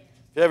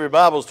If you have your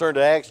Bibles, turn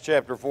to Acts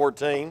chapter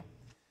 14.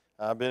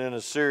 I've been in a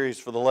series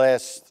for the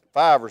last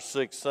 5 or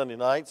 6 Sunday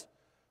nights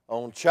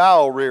on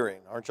child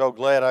rearing. Aren't y'all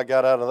glad I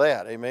got out of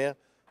that? Amen.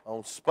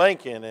 On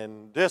spanking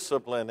and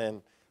discipline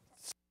and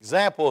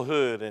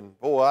examplehood. And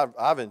boy,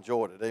 I've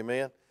enjoyed it.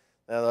 Amen.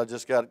 Now that I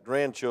just got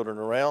grandchildren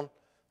around,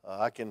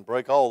 I can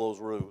break all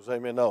those rules.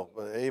 Amen. No,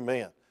 but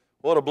amen.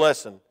 What a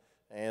blessing.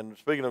 And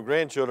speaking of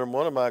grandchildren,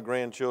 one of my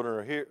grandchildren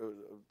are here.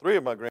 3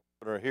 of my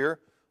grandchildren are here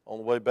on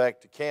the way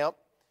back to camp.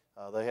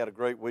 They had a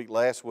great week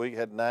last week,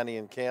 had 90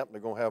 in camp. They're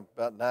going to have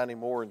about 90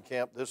 more in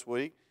camp this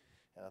week.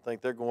 And I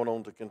think they're going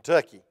on to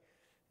Kentucky.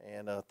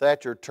 And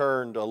Thatcher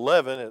turned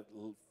 11 at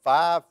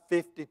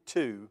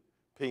 5:52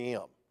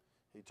 p.m.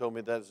 He told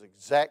me that's the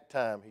exact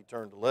time he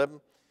turned 11.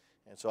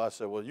 And so I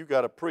said, well, you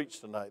got to preach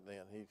tonight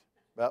then. He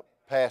about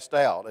passed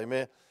out,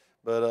 amen.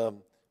 But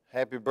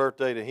happy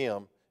birthday to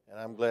him, and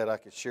I'm glad I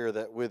could share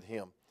that with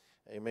him.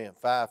 Amen.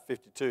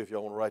 5:52 if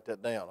y'all want to write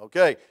that down.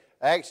 Okay,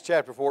 Acts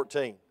chapter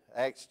 14.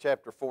 Acts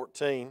chapter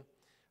 14.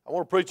 I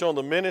want to preach on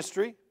the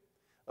ministry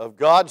of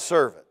God's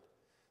servant.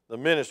 The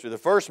ministry. The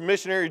first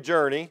missionary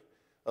journey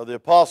of the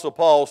Apostle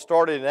Paul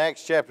started in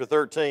Acts chapter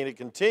 13. It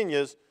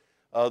continues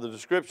the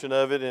description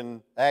of it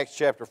in Acts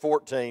chapter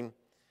 14.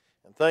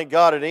 And thank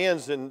God it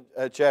ends in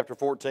chapter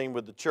 14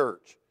 with the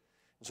church.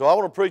 And so I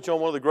want to preach on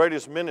one of the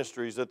greatest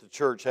ministries that the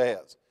church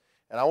has.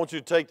 And I want you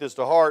to take this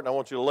to heart, and I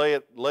want you to lay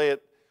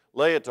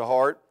it to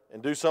heart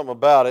and do something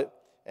about it.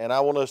 And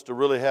I want us to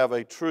really have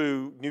a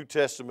true New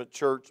Testament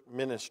church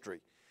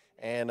ministry.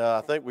 And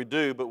I think we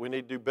do, but we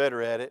need to do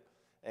better at it.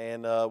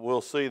 And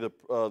we'll see the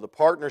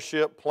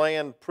partnership,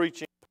 plan,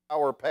 preaching,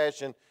 power,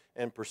 passion,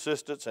 and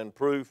persistence and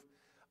proof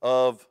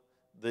of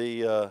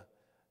the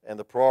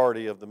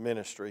priority of the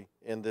ministry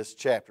in this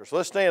chapter. So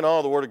let's stand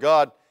on the Word of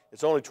God.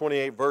 It's only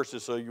 28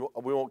 verses, so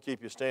we won't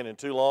keep you standing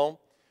too long.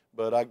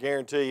 But I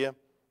guarantee you,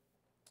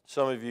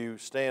 some of you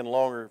stand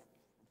longer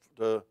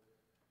to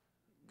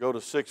go to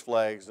Six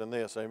Flags than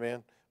this,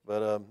 amen.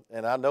 But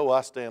and I know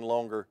I stand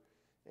longer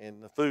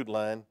in the food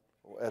line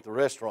at the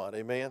restaurant,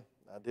 amen.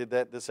 I did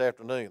that this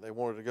afternoon. They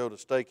wanted to go to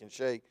Steak and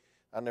Shake.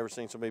 I've never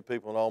seen so many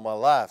people in all my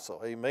life, so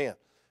amen.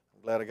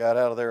 I'm glad I got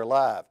out of there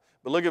alive.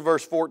 But look at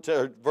verse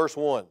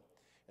 1.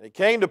 And it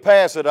came to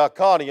pass at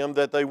Iconium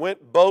that they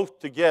went both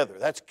together.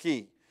 That's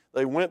key.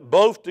 They went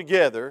both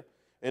together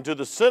into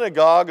the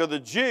synagogue of the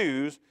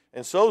Jews,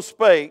 and so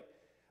spake,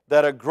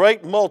 that a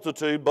great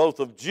multitude, both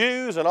of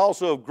Jews and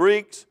also of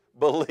Greeks,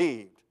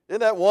 believed.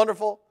 Isn't that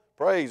wonderful?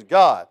 Praise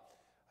God.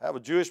 I have a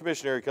Jewish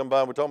missionary come by,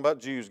 and we're talking about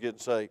Jews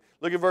getting saved.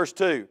 Look at verse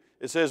 2.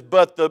 It says,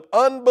 but the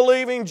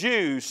unbelieving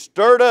Jews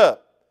stirred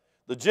up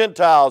the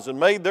Gentiles and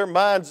made their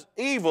minds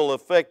evil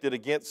affected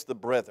against the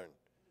brethren.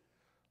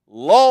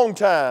 Long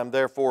time,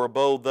 therefore,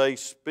 abode they,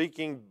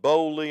 speaking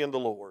boldly in the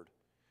Lord,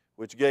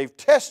 which gave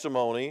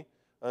testimony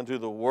unto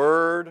the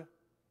word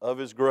of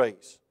His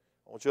grace.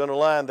 I want you to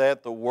underline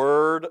that, the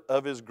word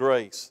of His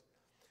grace.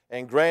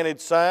 And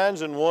granted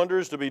signs and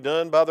wonders to be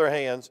done by their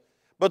hands.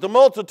 But the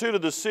multitude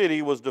of the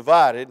city was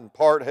divided, and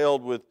part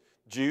held with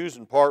Jews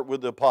and part with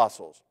the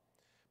apostles.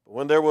 But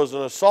when there was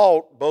an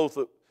assault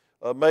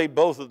made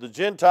both of the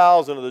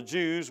Gentiles and of the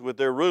Jews with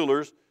their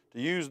rulers,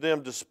 to use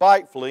them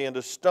despitefully and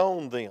to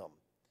stone them.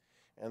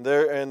 And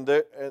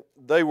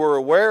they were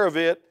aware of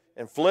it,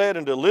 and fled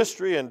into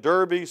Lystra and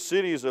Derbe,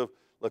 cities of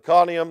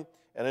Lycaonium,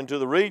 and into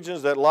the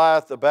regions that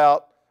lieth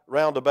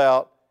round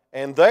about,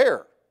 and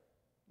there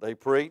they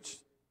preached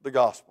the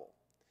gospel.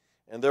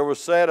 And there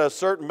was sat a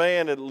certain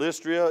man at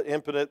Lystra,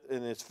 impotent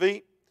in his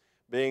feet,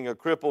 being a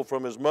cripple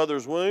from his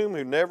mother's womb,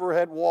 who never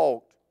had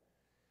walked.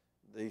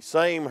 The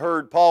same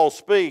heard Paul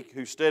speak,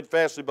 who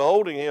steadfastly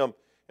beholding him,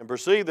 and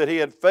perceived that he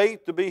had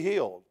faith to be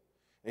healed.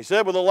 And he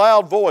said with a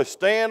loud voice,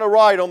 stand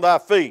aright on thy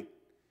feet.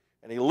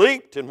 And he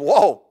leaped and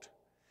walked.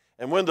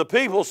 And when the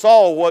people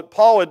saw what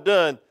Paul had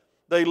done,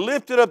 they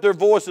lifted up their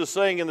voices,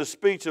 saying in the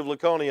speech of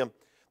Lycaonium,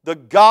 the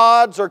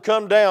gods are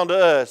come down to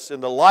us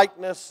in the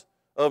likeness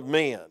of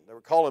men. They were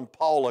calling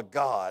Paul a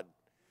god.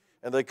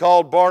 And they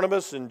called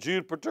Barnabas and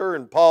Jupiter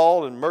and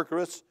Paul and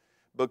Mercurius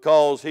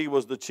because he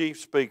was the chief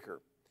speaker.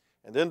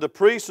 And then the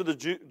priests of the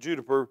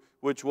Jupiter,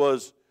 which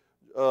was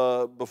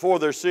before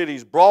their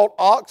cities, brought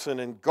oxen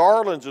and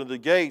garlands into the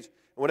gates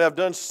and would have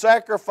done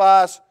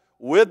sacrifice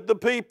with the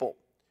people,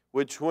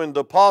 which when the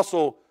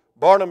apostle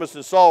Barnabas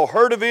and Saul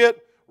heard of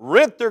it,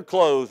 rent their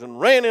clothes and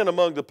ran in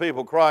among the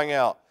people, crying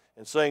out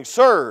and saying,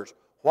 sirs,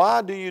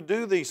 why do you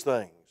do these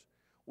things?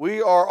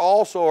 We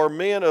are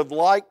men of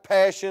like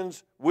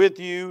passions with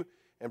you,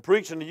 and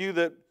preach unto you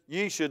that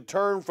ye should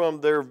turn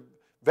from their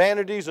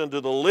vanities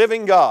unto the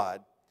living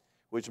God,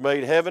 which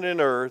made heaven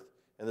and earth,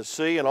 and the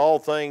sea and all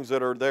things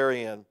that are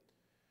therein,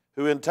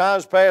 who in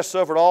times past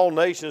suffered all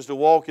nations to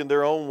walk in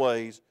their own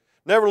ways.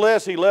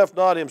 Nevertheless, He left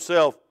not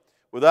Himself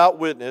without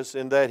witness,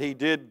 in that He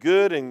did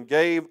good and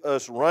gave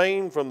us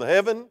rain from the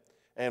heaven,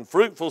 and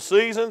fruitful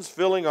seasons,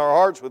 filling our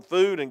hearts with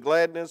food and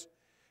gladness.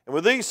 And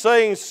with these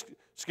sayings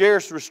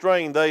scarce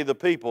restrained they the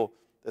people,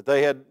 that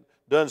they had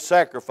done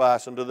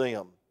sacrifice unto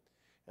them.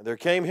 And there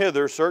came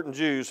hither certain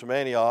Jews from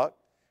Antioch,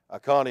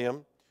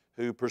 Iconium,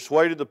 who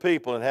persuaded the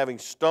people, and having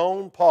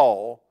stoned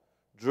Paul,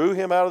 drew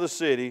him out of the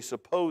city,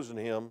 supposing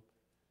him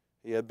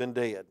he had been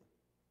dead.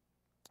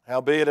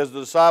 Howbeit, as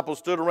the disciples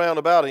stood around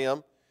about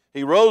him,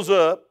 he rose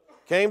up,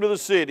 came to the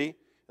city,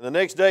 and the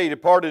next day he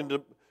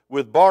departed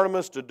with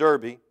Barnabas to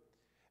Derbe.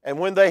 And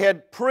when they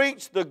had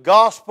preached the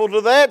gospel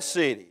to that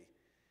city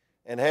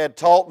and had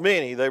taught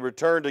many, they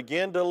returned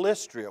again to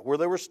Lystra, where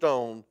they were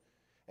stoned,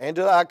 and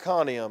to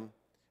Iconium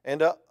and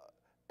to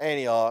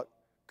Antioch,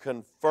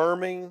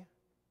 confirming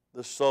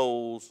the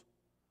souls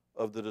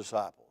of the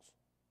disciples.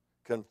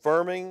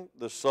 Confirming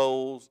the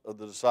souls of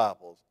the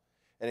disciples.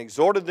 And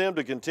exhorted them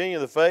to continue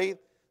the faith,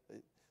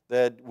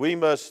 that we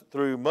must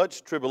through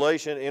much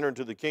tribulation enter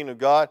into the kingdom of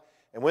God.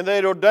 And when they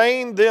had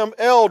ordained them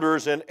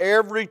elders in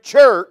every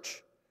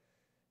church,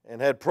 and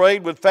had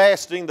prayed with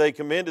fasting, they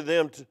commended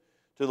them to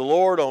the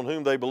Lord on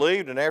whom they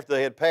believed. And after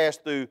they had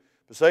passed through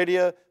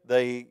Pisidia,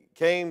 they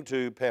came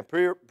to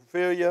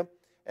Pamphylia.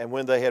 And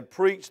when they had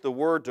preached the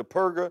word to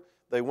Perga,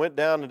 they went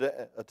down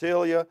into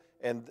Attalia.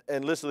 And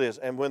listen to this.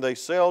 And when they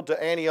sailed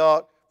to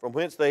Antioch, from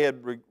whence they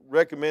had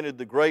recommended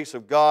the grace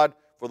of God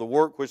for the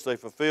work which they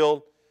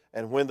fulfilled.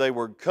 And when they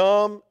were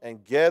come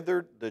and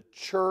gathered the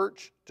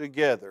church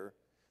together,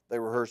 they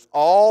rehearsed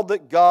all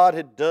that God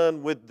had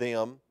done with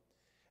them,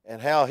 and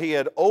how he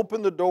had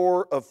opened the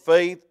door of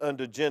faith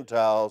unto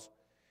Gentiles,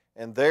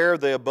 and there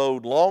they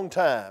abode long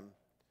time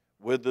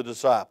with the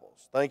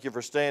disciples. Thank you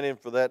for standing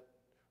for that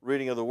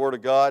reading of the Word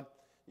of God.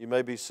 You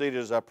may be seated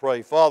as I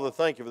pray. Father,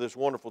 thank you for this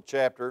wonderful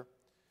chapter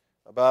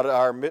about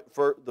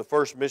the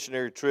first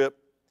missionary trip.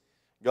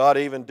 God,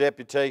 even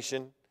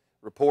deputation,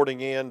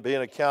 reporting in,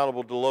 being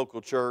accountable to the local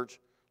church.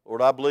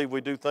 Lord, I believe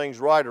we do things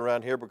right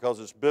around here because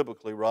it's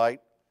biblically right.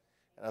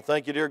 And I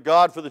thank you, dear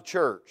God, for the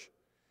church.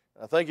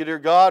 I thank you, dear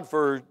God,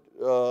 for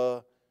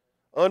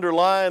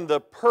underlying the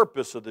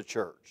purpose of the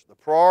church, the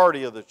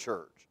priority of the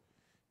church.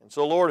 And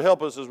so, Lord,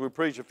 help us as we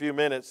preach a few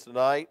minutes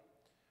tonight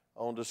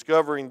on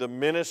discovering the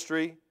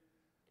ministry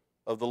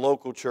of the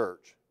local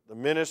church, the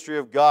ministry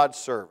of God's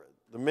servant,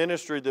 the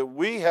ministry that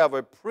we have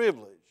a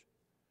privilege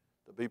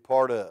to be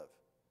part of.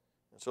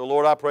 And so,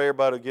 Lord, I pray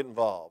everybody will get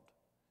involved.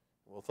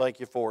 We'll thank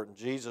you for it in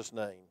Jesus'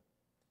 name.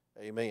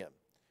 Amen.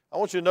 I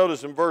want you to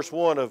notice in verse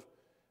 1 of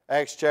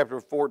Acts chapter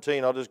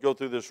 14, I'll just go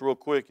through this real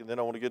quick, and then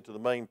I want to get to the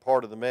main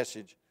part of the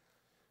message.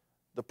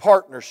 The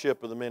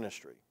partnership of the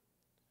ministry.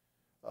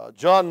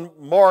 John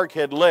Mark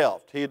had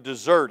left. He had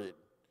deserted.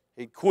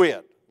 He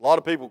quit. A lot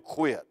of people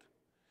quit.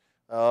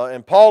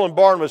 And Paul and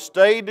Barnabas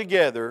stayed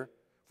together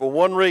for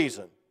one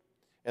reason,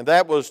 and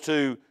that was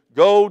to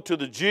go to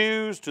the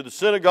Jews, to the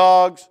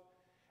synagogues,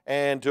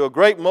 and to a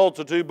great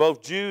multitude,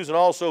 both Jews and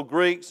also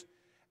Greeks,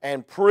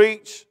 and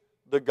preach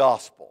the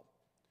gospel.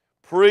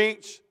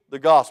 Preach the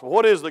gospel.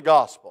 What is the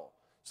gospel?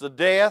 It's the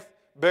death,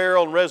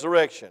 burial, and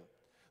resurrection.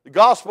 The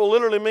gospel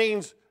literally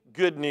means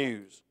good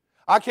news.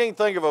 I can't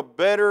think of a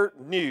better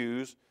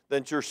news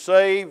than you're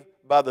saved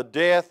by the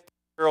death,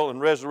 burial, and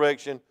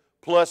resurrection,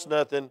 plus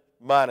nothing,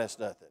 minus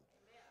nothing.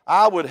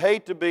 I would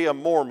hate to be a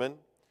Mormon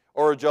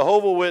or a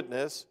Jehovah's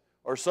Witness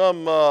or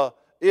some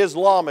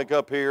Islamic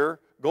up here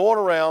going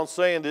around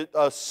saying that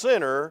a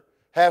sinner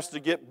has to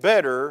get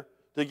better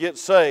to get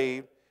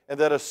saved, and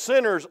that a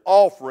sinner's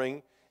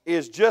offering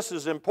is just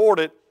as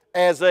important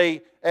as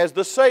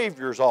the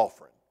Savior's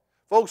offering.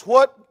 Folks,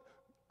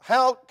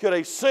 how could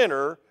a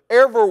sinner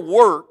ever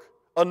work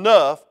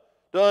enough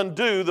to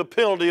undo the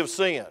penalty of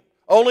sin?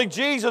 Only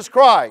Jesus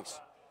Christ,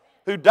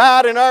 who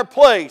died in our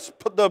place,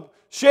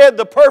 shed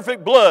the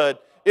perfect blood,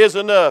 is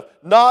enough.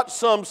 Not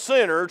some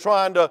sinner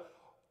trying to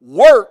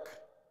work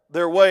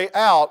their way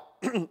out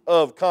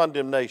of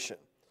condemnation.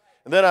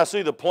 And then I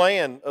see the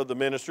plan of the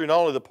ministry, not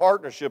only the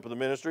partnership of the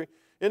ministry.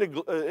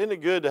 Isn't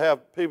it good to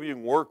have people you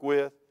can work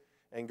with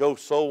and go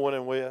soul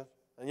winning with?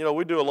 And you know,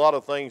 we do a lot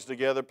of things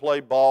together, play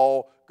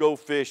ball, go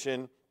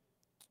fishing,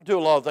 do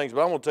a lot of things.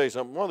 But I'm going to tell you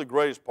something, one of the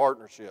greatest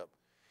partnerships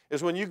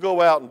is when you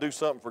go out and do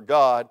something for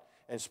God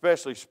and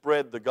especially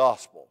spread the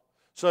gospel.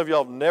 Some of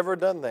y'all have never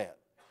done that.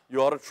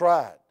 You ought to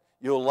try it.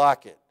 You'll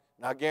like it.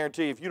 And I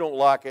guarantee you, if you don't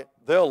like it,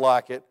 they'll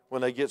like it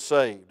when they get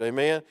saved.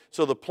 Amen?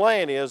 So the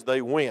plan is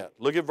they went.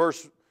 Look at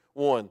verse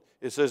 1.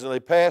 It says, and they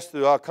passed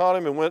through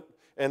Iconium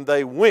and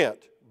they went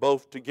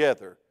both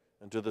together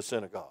into the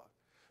synagogue.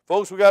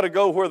 Folks, we got to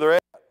go where they're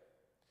at.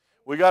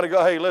 We got to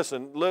go, hey,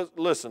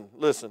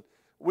 listen.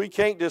 We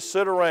can't just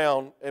sit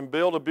around and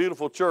build a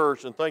beautiful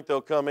church and think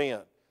they'll come in.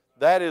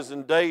 That is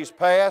in days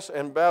past,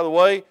 and by the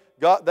way,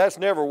 God, that's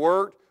never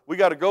worked. We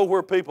got to go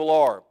where people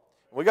are.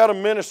 We got to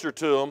minister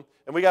to them,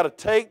 and we got to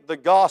take the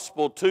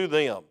gospel to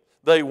them.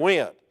 They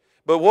went.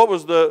 But what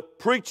was the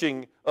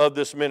preaching of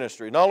this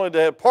ministry? Not only did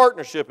they have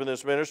partnership in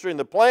this ministry and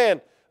the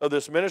plan of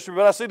this ministry,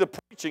 but I see the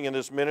preaching in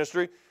this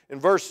ministry. In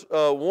verse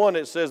 1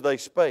 it says they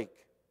spake.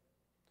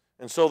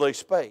 And so they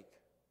spake.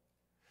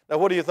 Now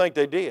what do you think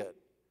they did?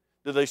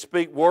 Did they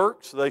speak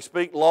works? Did they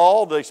speak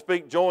law? Did they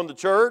speak join the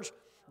church?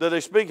 Did they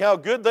speak how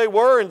good they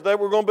were and they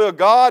were going to be a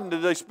God? And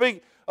did they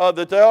speak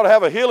that they ought to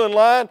have a healing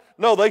line?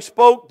 No, they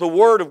spoke the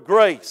word of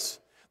grace.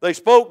 They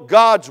spoke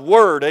God's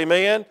word,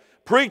 amen.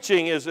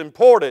 Preaching is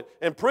important,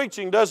 and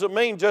preaching doesn't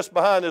mean just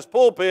behind this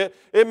pulpit.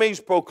 It means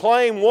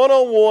proclaim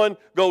one-on-one,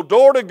 go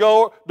door to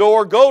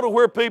door, go to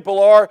where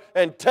people are,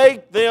 and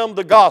take them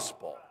the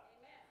gospel.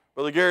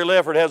 Brother Gary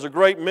Lefford has a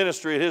great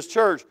ministry at his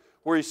church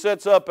where he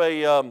sets up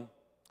a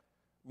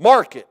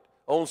market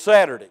on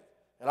Saturday.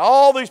 And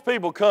all these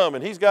people come,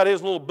 and he's got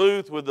his little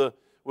booth with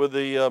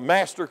the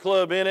Master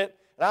Club in it.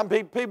 And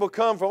people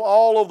come from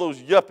all of those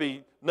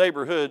yuppie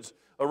neighborhoods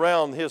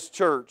around his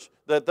church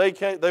that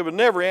they would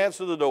never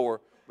answer the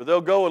door, but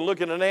they'll go and look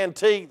at an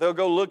antique. They'll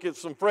go look at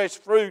some fresh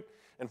fruit.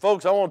 And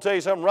folks, I want to tell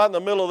you something. Right in the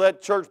middle of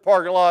that church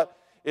parking lot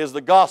is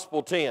the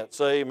gospel tent.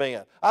 Say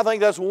amen. I think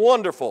that's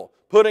wonderful,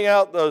 putting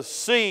out the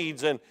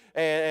seeds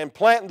and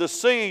planting the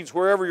seeds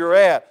wherever you're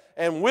at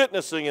and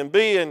witnessing and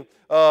being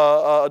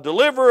a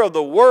deliverer of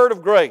the word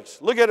of grace.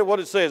 Look at what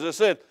it says. It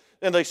said,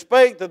 and they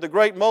spake that the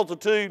great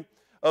multitude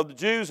of the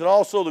Jews and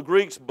also the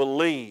Greeks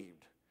believed.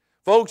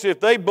 Folks, if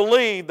they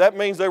believed, that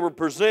means they were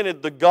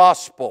presented the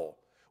gospel.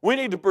 We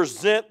need to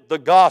present the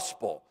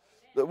gospel.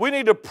 We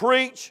need to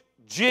preach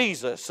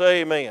Jesus. Say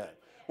amen.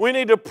 We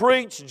need to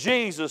preach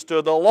Jesus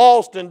to the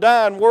lost and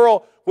dying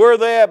world where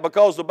they're at,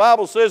 because the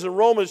Bible says in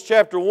Romans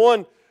chapter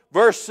 1,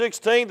 verse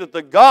 16, that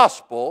the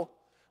gospel,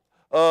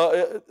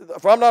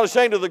 for I'm not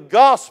ashamed of the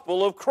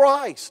gospel of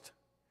Christ.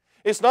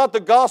 It's not the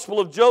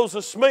gospel of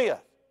Joseph Smith.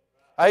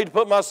 I hate to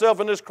put myself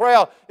in this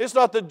crowd. It's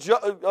not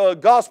the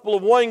gospel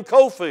of Wayne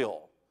Cofield.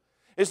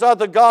 It's not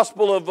the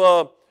gospel of,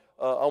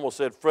 I almost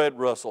said Fred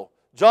Russell,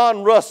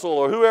 John Russell,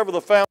 or whoever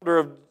the founder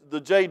of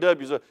the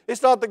JWs are.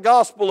 It's not the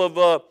gospel of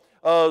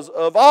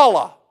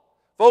Allah.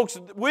 Folks,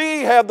 we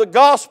have the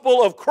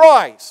gospel of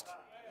Christ.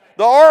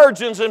 The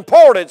origin's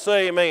important,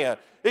 say amen.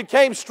 It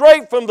came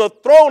straight from the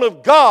throne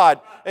of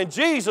God, and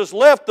Jesus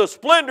left the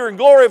splendor and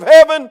glory of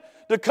heaven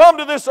to come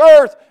to this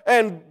earth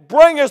and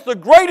bring us the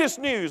greatest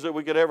news that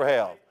we could ever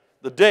have: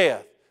 the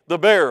death, the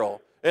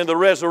burial, and the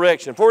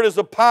resurrection. For it is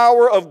the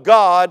power of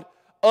God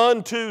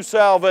unto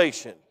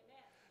salvation,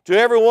 to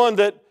everyone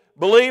that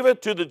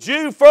believeth, to the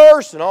Jew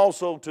first, and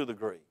also to the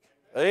Greek.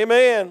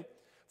 Amen.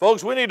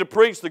 Folks, we need to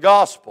preach the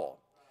gospel.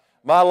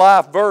 My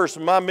life verse,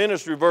 my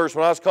ministry verse,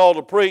 when I was called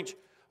to preach,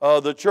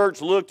 the church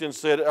looked and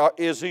said,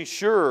 is he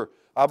sure?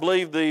 I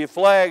believe the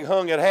flag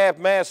hung at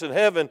half-mast in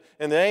heaven,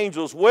 and the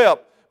angels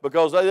wept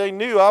because they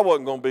knew I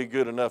wasn't going to be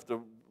good enough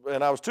to,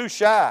 and I was too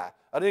shy.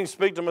 I didn't even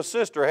speak to my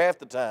sister half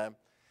the time.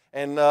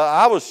 And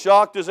I was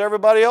shocked as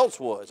everybody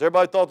else was.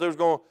 Everybody thought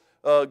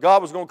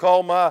God was going to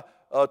call my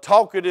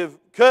talkative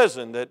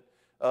cousin that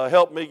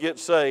helped me get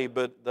saved,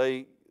 but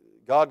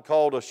God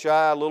called a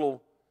shy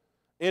little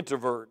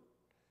introvert.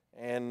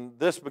 And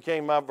this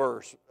became my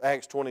verse,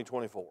 Acts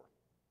 20:24.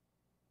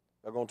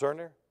 Y'all going to turn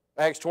there?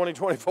 Acts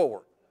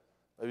 20:24.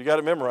 You got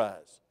it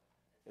memorized.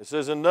 It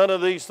says, and none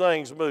of these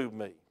things move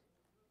me.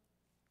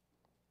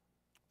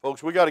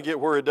 Folks, we got to get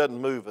where it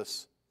doesn't move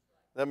us.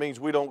 That means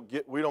we don't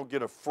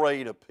get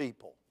afraid of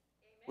people.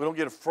 We don't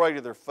get afraid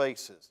of their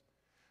faces.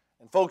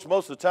 And folks,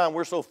 most of the time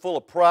we're so full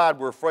of pride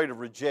we're afraid of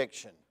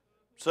rejection.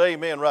 Say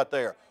amen right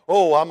there.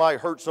 Oh, I might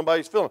hurt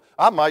somebody's feelings.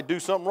 I might do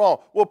something wrong.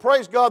 Well,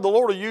 praise God, the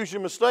Lord will use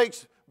your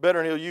mistakes better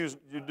than He'll use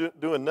you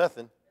doing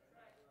nothing.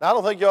 Now, I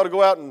don't think you ought to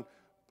go out and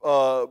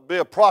be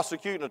a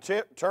prosecuting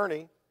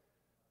attorney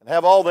and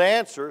have all the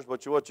answers,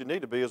 but what you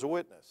need to be is a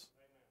witness,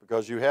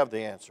 because you have the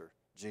answer,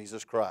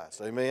 Jesus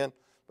Christ. Amen?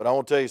 But I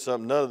want to tell you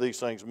something, none of these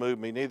things move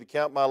me. Neither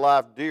count my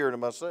life dear to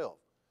myself.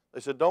 They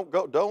said, don't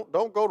go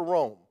to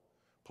Rome.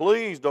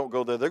 Please don't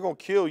go there. They're going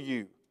to kill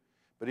you.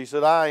 But he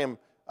said,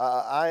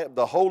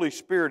 the Holy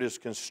Spirit is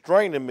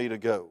constraining me to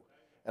go,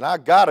 and I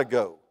got to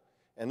go.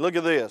 And look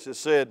at this. It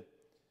said,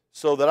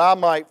 so that I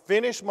might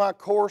finish my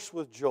course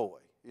with joy.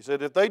 He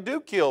said, if they do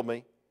kill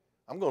me,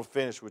 I'm going to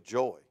finish with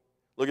joy.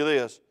 Look at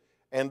this.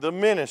 And the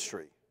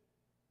ministry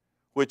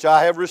which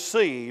I have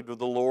received of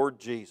the Lord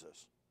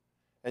Jesus.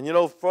 And you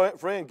know,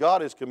 friend,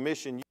 God has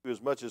commissioned you as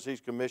much as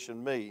He's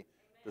commissioned me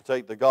to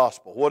take the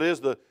gospel. What is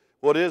the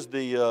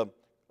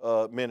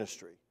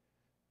ministry?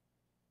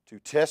 To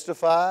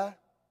testify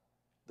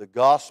the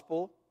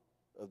gospel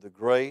of the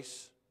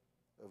grace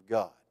of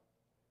God.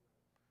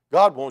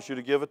 God wants you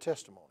to give a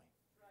testimony.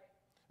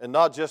 And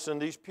not just in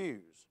these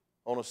pews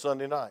on a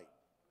Sunday night.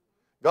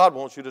 God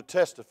wants you to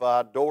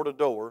testify door to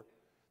door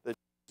that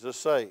Jesus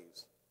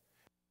saves.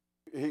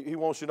 He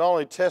wants you not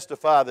only to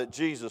testify that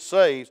Jesus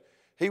saves,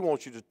 He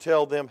wants you to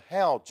tell them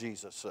how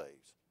Jesus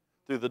saves.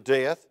 Through the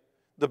death,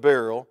 the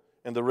burial,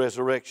 and the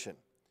resurrection.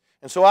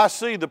 And so I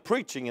see the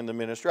preaching in the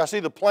ministry. I see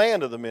the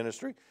plan of the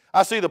ministry.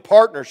 I see the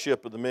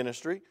partnership of the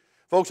ministry.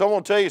 Folks, I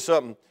want to tell you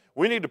something.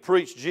 We need to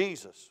preach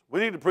Jesus. We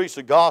need to preach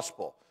the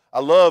gospel. I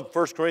love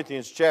 1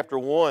 Corinthians chapter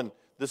 1.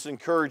 This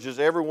encourages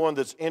everyone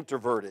that's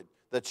introverted,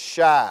 that's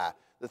shy,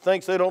 that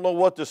thinks they don't know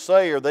what to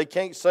say or they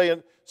can't say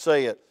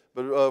it.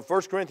 But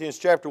 1 Corinthians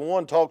chapter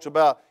 1 talks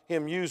about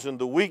Him using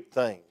the weak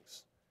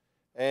things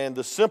and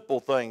the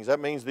simple things. That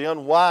means the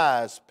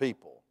unwise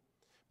people.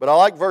 But I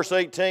like verse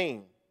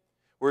 18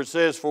 where it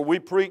says, for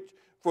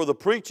the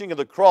preaching of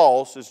the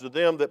cross is to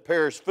them that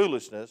perish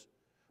foolishness,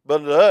 but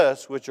to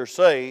us which are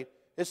saved,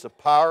 it's the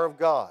power of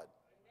God.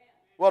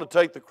 We ought to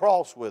take the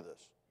cross with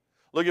us.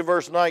 Look at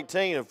verse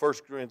 19 of 1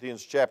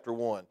 Corinthians chapter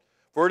 1.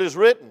 For it is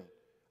written,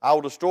 I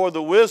will destroy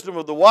the wisdom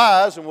of the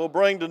wise and will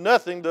bring to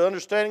nothing the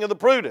understanding of the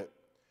prudent.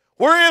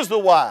 Where is the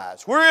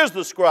wise? Where is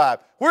the scribe?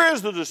 Where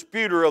is the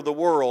disputer of the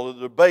world,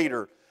 the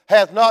debater?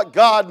 Hath not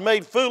God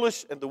made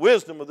foolish and the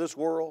wisdom of this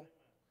world?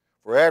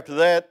 For after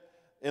that,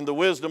 in the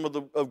wisdom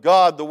of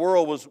God, the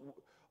world was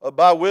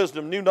by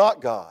wisdom knew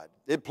not God.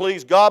 It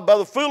pleased God by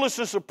the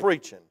foolishness of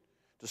preaching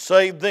to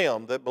save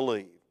them that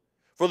believe.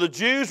 For the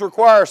Jews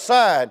require a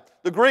sign,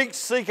 the Greeks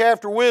seek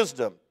after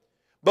wisdom.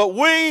 But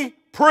we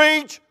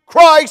preach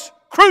Christ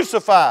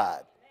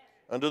crucified.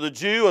 Unto the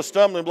Jew a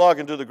stumbling block,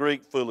 and to the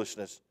Greek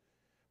foolishness.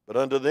 But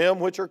unto them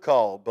which are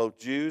called, both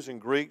Jews and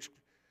Greeks,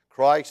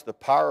 Christ the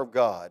power of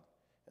God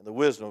and the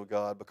wisdom of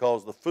God,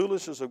 because the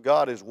foolishness of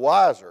God is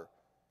wiser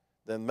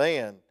than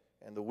man,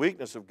 and the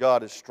weakness of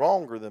God is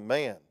stronger than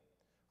man.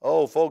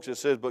 Oh, folks, it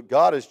says, but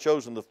God has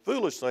chosen the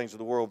foolish things of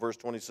the world, verse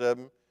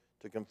 27,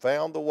 to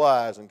confound the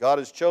wise. And God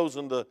has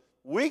chosen the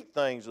weak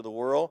things of the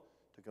world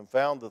to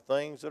confound the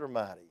things that are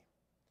mighty.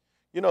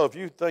 You know, if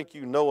you think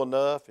you know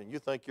enough and you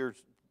think your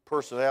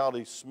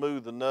personality is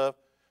smooth enough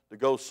to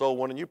go soul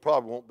winning, you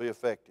probably won't be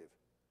effective.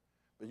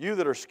 But you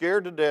that are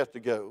scared to death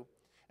to go,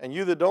 and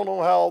you that don't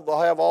know how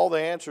they'll have all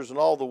the answers and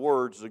all the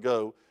words to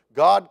go,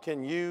 God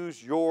can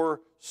use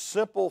your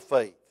simple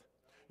faith,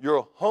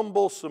 your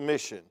humble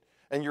submission,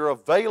 and your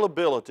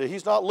availability.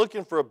 He's not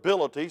looking for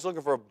ability, He's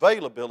looking for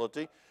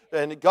availability.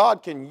 And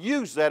God can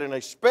use that in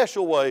a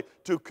special way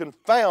to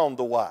confound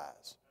the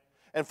wise.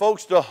 And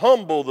folks, to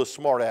humble the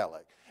smart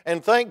aleck.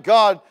 And thank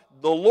God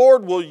the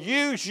Lord will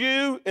use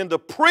you in the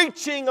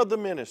preaching of the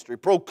ministry,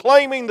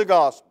 proclaiming the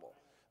gospel.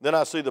 Then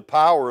I see the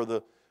power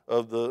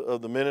of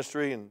the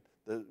ministry. And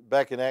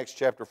back in Acts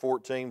chapter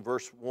 14,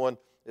 verse 1,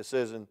 it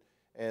says,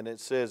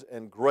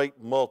 and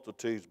great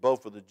multitudes,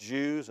 both of the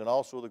Jews and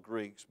also the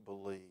Greeks,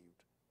 believed.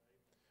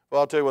 Well,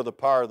 I'll tell you what the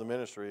power of the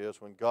ministry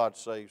is when God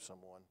saves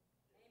someone.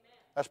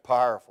 That's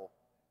powerful.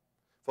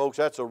 Folks,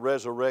 that's a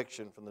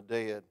resurrection from the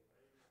dead.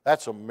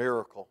 That's a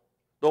miracle.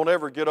 Don't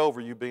ever get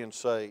over you being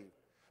saved.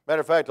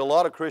 Matter of fact, a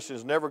lot of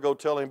Christians never go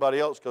tell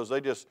anybody else because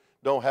they just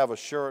don't have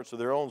assurance of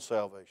their own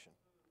salvation.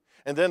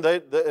 And then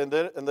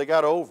they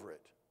got over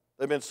it.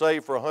 They've been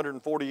saved for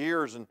 140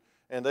 years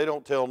and they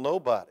don't tell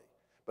nobody.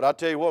 But I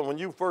tell you what, when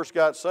you first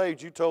got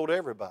saved, you told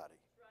everybody.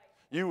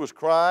 You was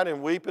crying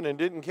and weeping and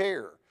didn't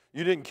care.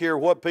 You didn't care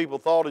what people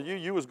thought of you.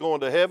 You was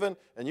going to heaven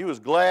and you was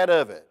glad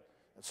of it.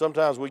 And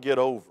sometimes we get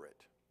over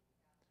it.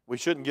 We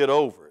shouldn't get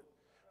over it.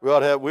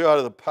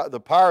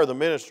 The power of the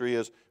ministry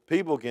is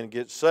people can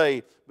get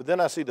saved, but then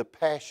I see the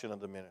passion of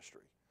the ministry.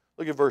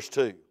 Look at verse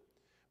 2.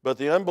 But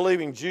the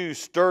unbelieving Jews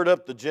stirred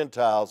up the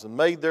Gentiles and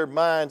made their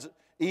minds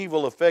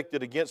evil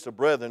affected against the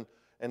brethren,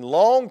 and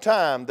long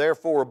time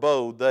therefore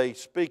abode they,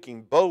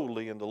 speaking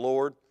boldly in the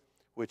Lord,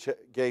 which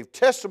gave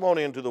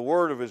testimony unto the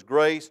word of His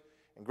grace,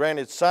 and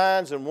granted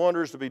signs and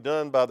wonders to be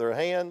done by their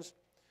hands.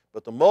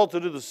 But the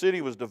multitude of the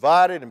city was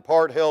divided, and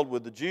part held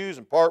with the Jews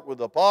and part with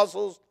the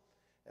apostles.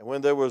 And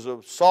when there was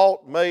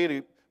assault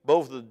made,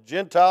 both the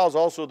Gentiles,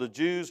 also the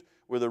Jews,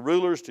 were the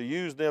rulers to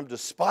use them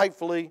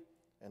despitefully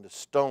and to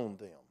stone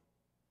them.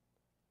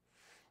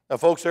 Now,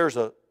 folks, there's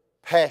a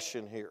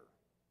passion here.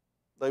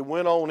 They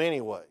went on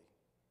anyway.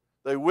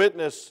 They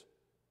witnessed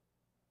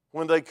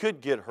when they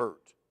could get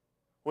hurt,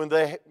 when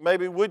they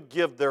maybe would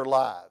give their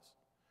lives.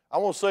 I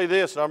want to say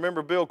this, and I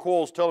remember Bill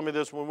Coyles telling me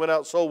this when we went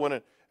out soul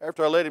winning,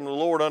 after I led him to the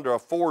Lord under a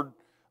Ford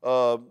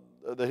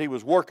that he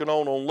was working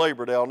on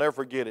Labor Day. I'll never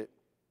forget it.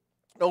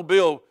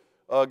 Bill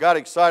got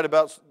excited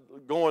about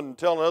going and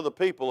telling other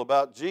people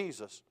about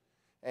Jesus.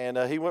 And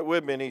he went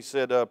with me and he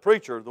said,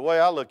 preacher, the way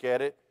I look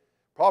at it,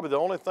 probably the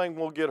only thing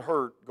we'll get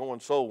hurt going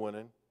soul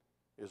winning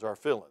is our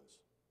feelings.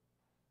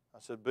 I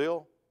said,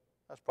 Bill,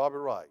 that's probably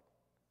right.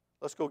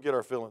 Let's go get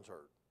our feelings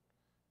hurt.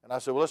 And I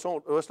said,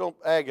 well, let's don't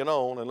ag it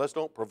on and let's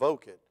don't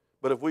provoke it.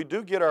 But if we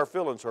do get our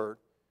feelings hurt,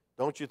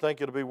 don't you think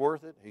it'll be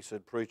worth it? He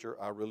said, preacher,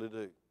 I really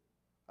do.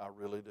 I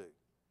really do.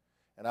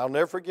 And I'll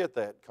never forget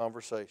that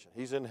conversation.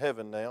 He's in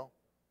heaven now.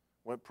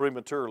 Went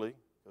prematurely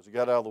because he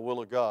got out of the will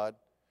of God.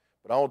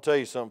 But I want to tell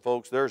you something,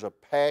 folks. There's a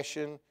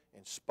passion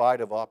in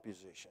spite of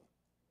opposition.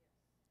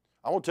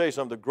 I want to tell you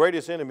something. The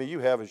greatest enemy you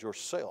have is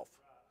yourself,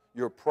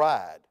 your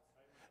pride,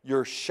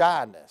 your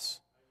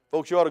shyness.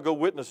 Folks, you ought to go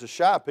witness to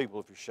shy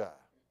people if you're shy.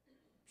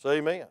 Say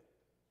amen.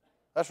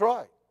 That's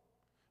right.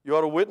 You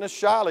ought to witness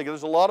shyly.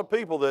 There's a lot of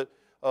people that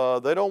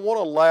they don't want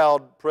a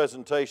loud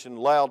presentation,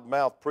 loud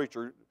mouth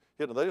preacher.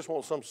 They just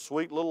want some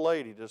sweet little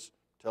lady just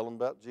tell them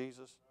about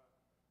Jesus.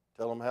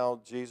 Tell them how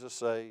Jesus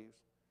saves.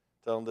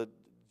 Tell them that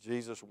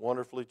Jesus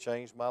wonderfully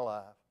changed my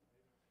life.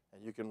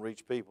 And you can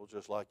reach people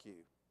just like you.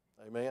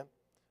 Amen?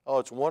 Oh,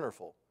 it's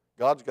wonderful.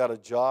 God's got a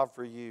job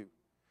for you.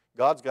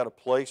 God's got a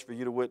place for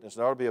you to witness.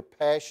 There ought to be a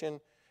passion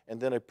and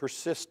then a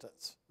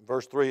persistence. In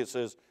verse 3 it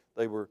says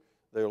they were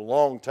a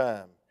long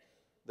time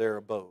their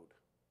abode.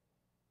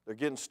 They're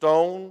getting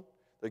stoned.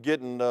 They're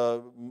getting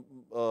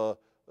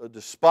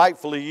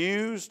despitefully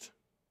used.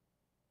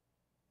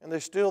 And they're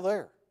still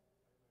there.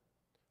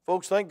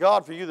 Folks, thank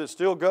God for you that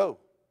still go.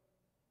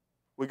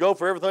 We go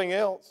for everything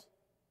else.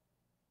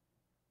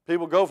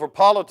 People go for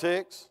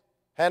politics,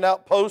 hand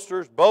out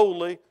posters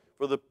boldly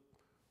for the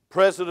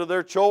president of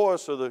their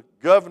choice or the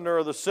governor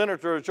or the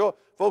senator of choice.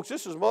 Folks,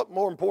 this is much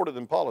more important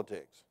than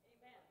politics.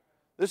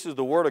 This is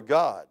the Word of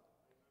God.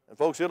 And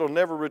folks, it'll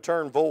never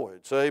return void.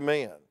 So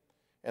amen.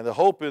 And the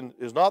hope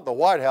is not the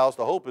White House.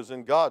 The hope is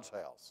in God's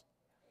house.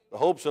 The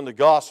hope's in the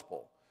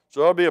gospel. So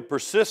there'll be a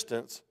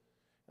persistence.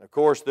 And of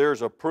course,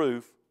 there's a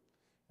proof.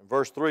 In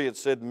verse 3, it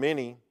said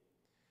many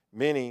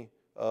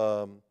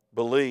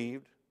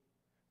believed.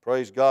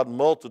 Praise God,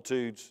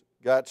 multitudes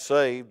got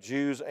saved,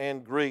 Jews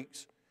and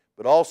Greeks.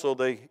 But also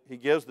he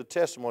gives the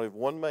testimony of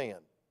one man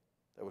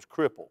that was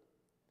crippled.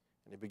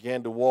 And he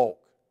began to walk.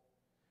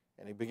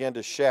 And he began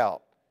to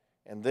shout.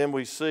 And then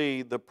we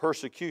see the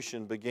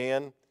persecution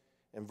began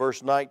in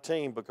verse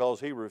 19 because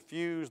he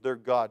refused their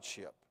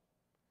godship.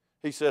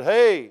 He said,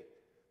 hey,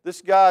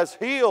 this guy's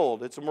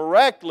healed. It's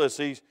miraculous.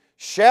 He's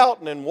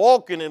shouting and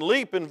walking and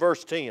leaping,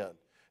 verse 10.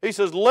 He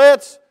says,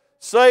 let's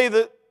say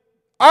that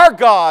our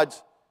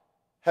gods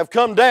have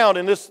come down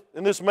in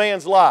this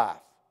man's life.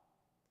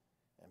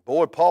 And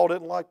boy, Paul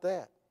didn't like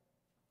that.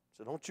 He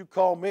said, don't you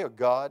call me a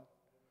god.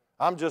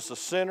 I'm just a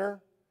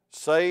sinner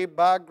saved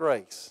by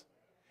grace.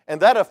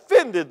 And that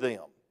offended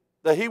them,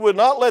 that he would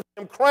not let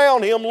them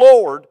crown him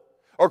Lord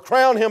or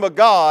crown him a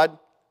god.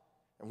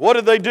 And what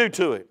did they do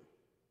to him?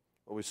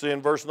 Well, we see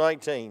in verse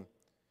 19,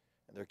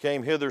 and there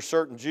came hither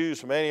certain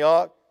Jews from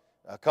Antioch,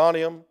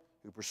 Iconium,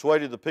 who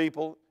persuaded the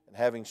people, and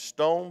having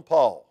stoned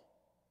Paul,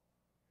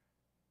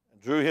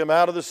 and drew him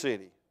out of the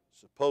city,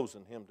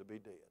 supposing him to be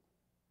dead.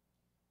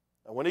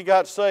 And when he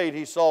got saved,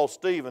 he saw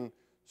Stephen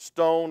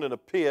stoned in a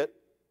pit.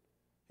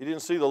 He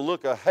didn't see the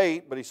look of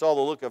hate, but he saw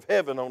the look of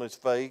heaven on his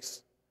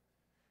face.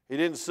 He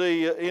didn't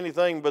see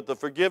anything but the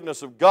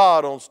forgiveness of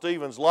God on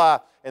Stephen's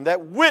life, and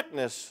that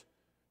witness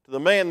to the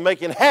man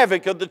making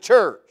havoc of the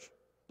church,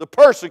 the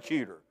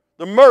persecutor,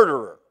 the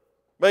murderer,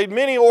 made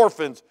many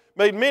orphans,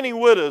 made many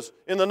widows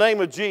in the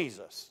name of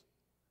Jesus.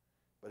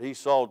 But he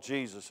saw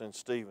Jesus in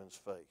Stephen's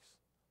face.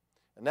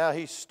 And now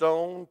he's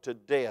stoned to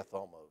death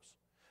almost.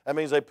 That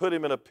means they put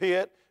him in a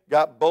pit,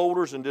 got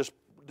boulders, and just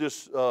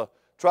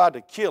tried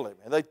to kill him.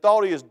 And they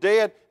thought he was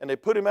dead, and they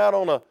put him out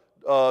on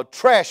a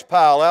trash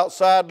pile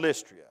outside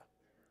Lystra.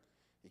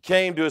 He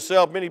came to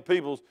himself. Many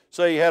people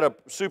say he had a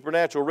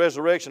supernatural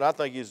resurrection. I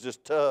think he's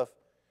just tough.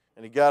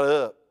 And he got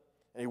up,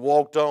 and he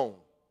walked on.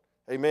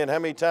 Amen. How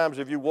many times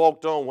have you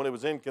walked on when it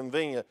was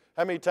inconvenient?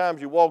 How many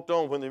times you walked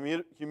on when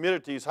the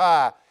humidity is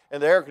high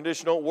and the air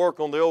conditioner don't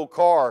work on the old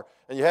car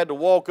and you had to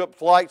walk up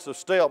flights of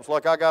steps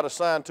like I got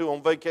assigned to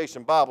on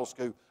Vacation Bible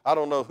School? I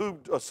don't know who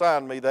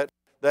assigned me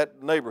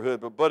that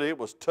neighborhood, but it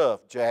was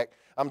tough, Jack.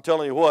 I'm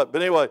telling you what.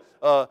 But anyway,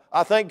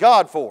 I thank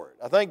God for it.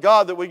 I thank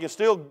God that we can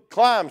still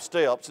climb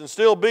steps and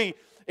still be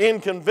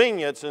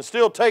inconvenienced and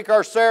still take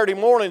our Saturday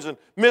mornings and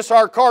miss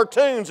our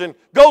cartoons and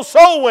go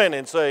soul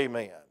winning, say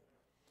amen.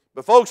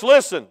 But folks,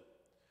 listen,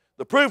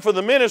 the proof of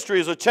the ministry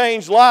is a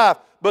changed life,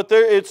 but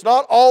it's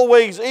not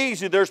always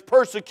easy. There's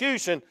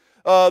persecution.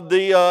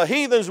 The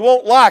heathens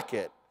won't like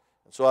it.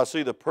 And so I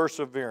see the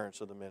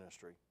perseverance of the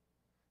ministry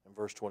in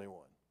verse 21.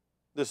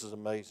 This is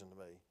amazing to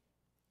me.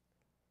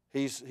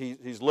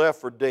 He's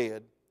left for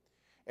dead,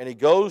 and he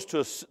goes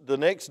to the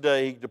next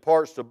day. He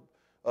departs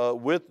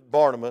with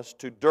Barnabas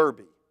to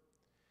Derbe.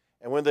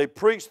 And when they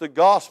preached the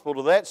gospel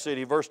to that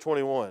city, verse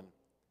 21,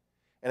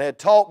 and had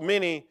taught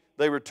many,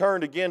 they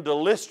returned again to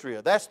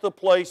Lystra. That's the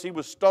place he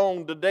was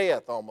stoned to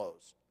death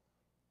almost.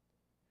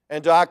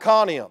 And to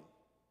Iconium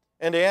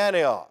and to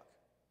Antioch.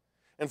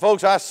 And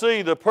folks, I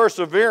see the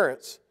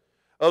perseverance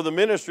of the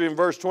ministry in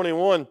verse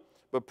 21,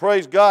 but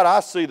praise God, I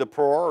see the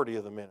priority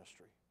of the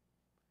ministry.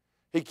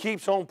 He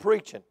keeps on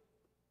preaching.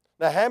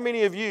 Now, how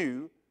many of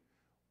you,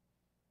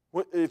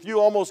 if you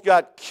almost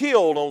got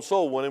killed on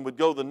soul winning, would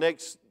go to the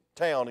next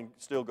town and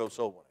still go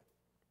soul winning?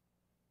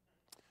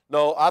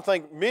 No, I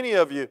think many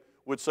of you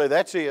would say,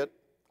 that's it.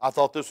 I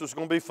thought this was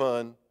going to be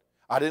fun.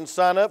 I didn't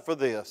sign up for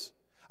this.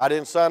 I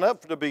didn't sign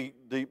up to be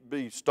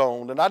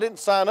stoned, and I didn't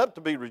sign up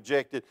to be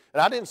rejected,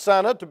 and I didn't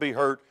sign up to be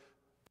hurt.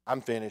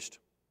 I'm finished.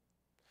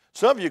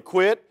 Some of you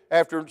quit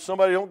after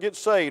somebody don't get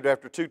saved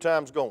after 2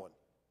 times going.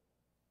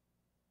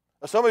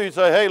 Some of you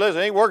say, hey, listen,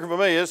 it ain't working for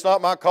me. It's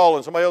not my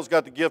calling. Somebody else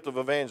got the gift of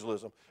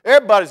evangelism.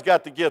 Everybody's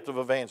got the gift of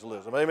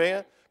evangelism,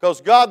 amen? Because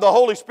God, the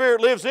Holy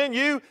Spirit, lives in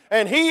you,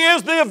 and He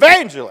is the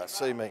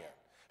evangelist, amen?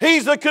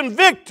 He's the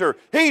convictor.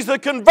 He's the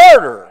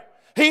converter.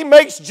 He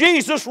makes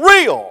Jesus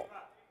real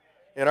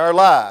in our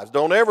lives.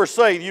 Don't ever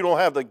say you don't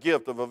have the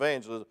gift of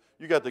evangelism.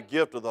 You got the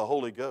gift of the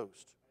Holy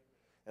Ghost.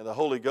 And the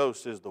Holy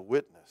Ghost is the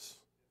witness.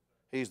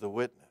 He's the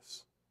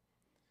witness.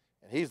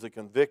 And He's the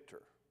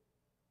convictor.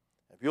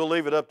 If you'll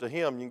leave it up to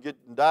Him, you can get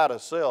and die to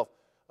self,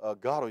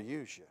 God will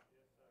use you.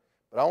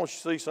 But I want you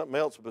to see something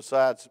else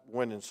besides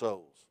winning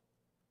souls.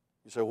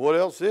 You say, what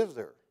else is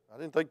there? I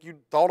didn't think you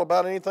thought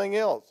about anything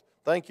else.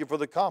 Thank you for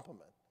the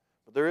compliment.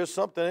 But there is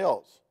something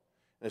else.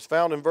 And it's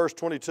found in verse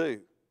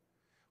 22.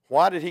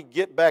 Why did he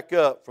get back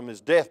up from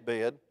his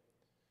deathbed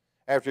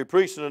after he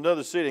preached in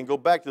another city and go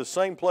back to the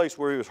same place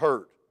where he was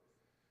hurt?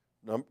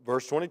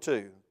 Verse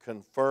 22,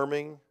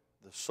 confirming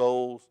the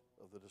souls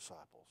of the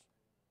disciples.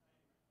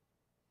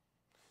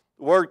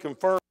 The word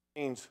confirm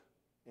means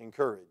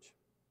encourage.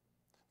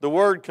 The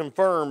word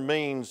confirm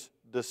means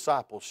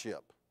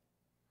discipleship.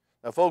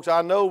 Now, folks,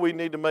 I know we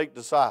need to make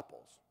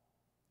disciples.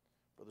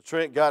 Brother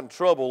Trent got in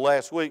trouble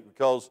last week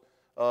because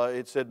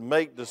it said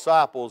make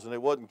disciples, and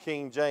it wasn't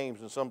King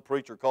James, and some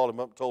preacher called him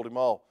up and told him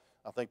off.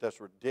 I think that's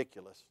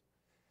ridiculous.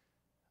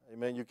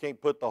 Amen. You can't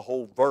put the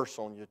whole verse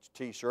on your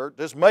t-shirt.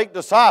 Just make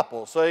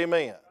disciples. Say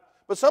amen.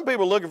 But some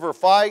people are looking for a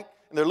fight,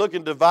 and they're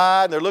looking to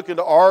divide, and they're looking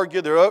to argue,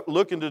 they're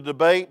looking to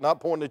debate. Not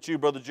pointing at you,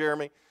 Brother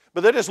Jeremy.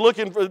 But they're just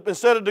looking for,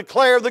 instead of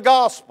declare the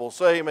gospel.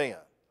 Say amen.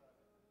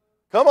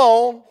 Come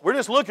on. We're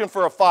just looking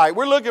for a fight.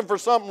 We're looking for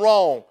something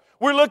wrong.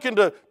 We're looking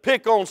to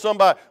pick on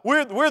somebody.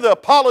 We're the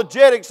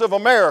apologetics of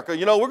America.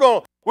 You know, we're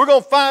going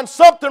to find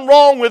something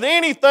wrong with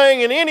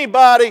anything and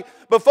anybody.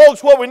 But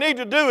folks, what we need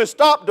to do is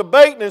stop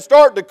debating and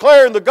start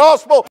declaring the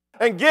gospel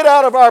and get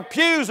out of our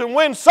pews and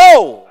win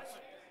souls.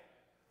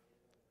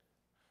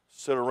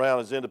 Sit around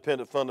as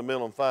independent,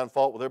 fundamental, and find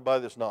fault with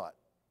everybody that's not.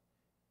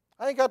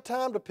 I ain't got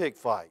time to pick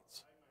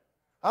fights.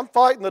 I'm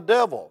fighting the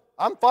devil.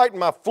 I'm fighting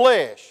my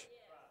flesh.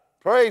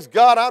 Praise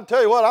God. I'll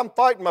tell you what, I'm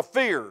fighting my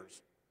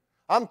fears.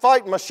 I'm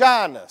fighting my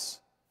shyness.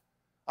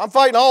 I'm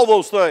fighting all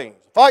those things.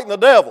 Fighting the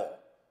devil.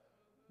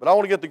 But I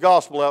want to get the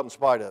gospel out in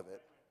spite of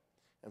it.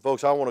 And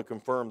folks, I want to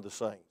confirm the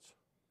saints.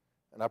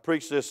 And I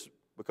preach this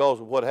because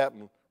of what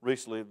happened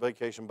recently at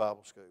Vacation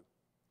Bible School.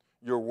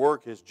 Your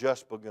work has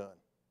just begun.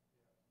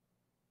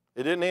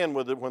 It didn't end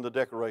when the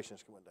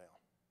decorations went down.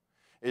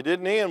 It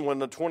didn't end when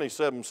the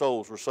 27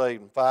 souls were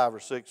saved and 5 or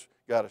 6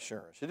 got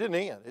assurance. It didn't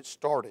end. It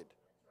started.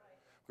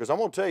 Because I'm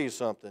going to tell you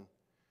something.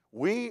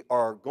 We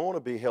are going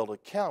to be held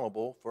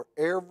accountable for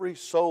every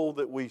soul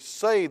that we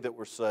say that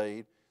we're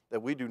saved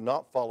that we do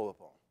not follow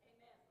up on.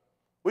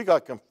 We got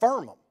to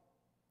confirm them.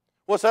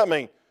 What's that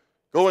mean?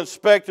 Go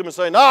inspect them and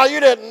say, no, you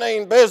didn't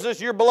mean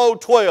business. You're below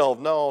 12.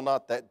 No,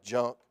 not that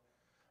junk.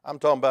 I'm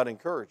talking about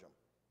encourage them,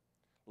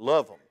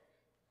 love them,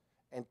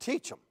 and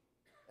teach them,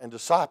 and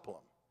disciple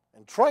them,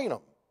 and train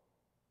them,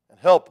 and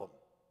help them,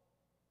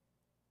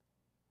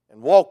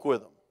 and walk with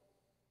them,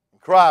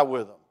 and cry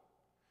with them.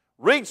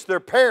 Reach their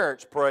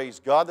parents,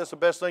 praise God. That's the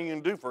best thing you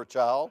can do for a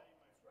child.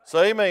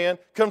 Say amen.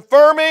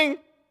 Confirming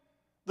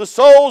the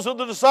souls of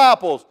the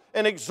disciples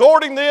and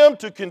exhorting them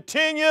to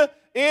continue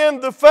in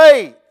the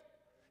faith.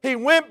 He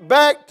went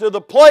back to the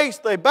place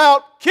they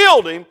about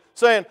killed him,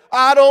 saying,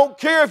 I don't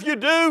care if you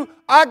do,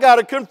 I got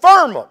to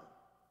confirm them.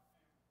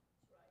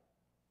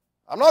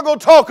 I'm not going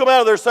to talk them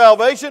out of their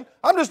salvation.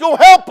 I'm just going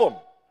to help them.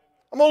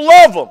 I'm going to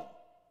love them.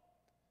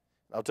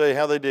 I'll tell you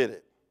how they did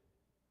it.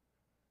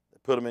 They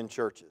put them in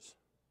churches.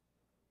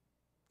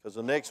 Because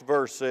the next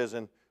verse says,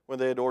 and when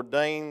they had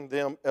ordained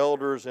them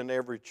elders in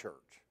every church.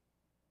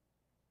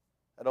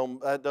 I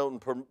don't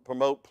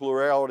promote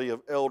plurality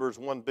of elders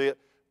one bit.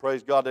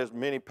 Praise God, there's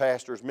many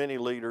pastors, many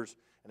leaders.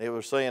 And they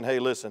were saying, hey,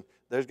 listen,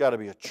 there's got to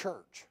be a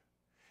church.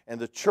 And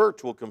the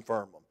church will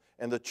confirm them.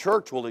 And the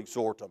church will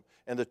exhort them.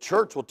 And the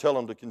church will tell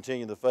them to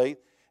continue the faith.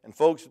 And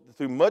folks,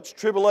 through much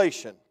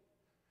tribulation,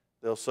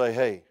 they'll say,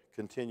 hey,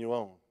 continue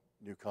on,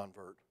 new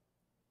convert.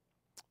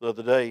 The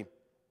other day,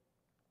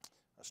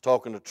 I was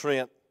talking to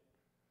Trent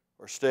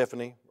or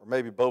Stephanie, or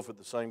maybe both at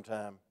the same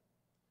time.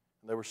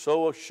 And they were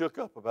so shook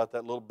up about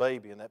that little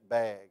baby in that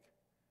bag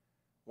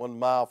 1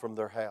 mile from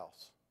their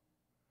house.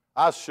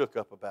 I was shook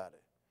up about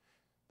it.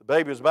 The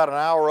baby was about an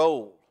hour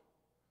old.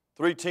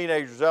 3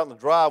 teenagers out in the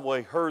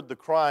driveway heard the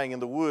crying in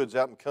the woods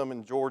out in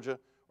Cumming, Georgia,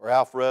 or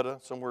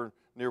Alpharetta, somewhere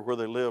near where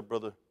they live.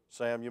 Brother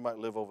Sam, you might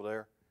live over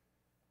there.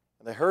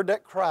 And they heard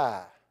that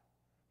cry,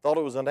 thought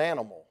it was an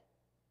animal,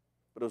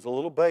 but it was a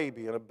little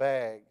baby in a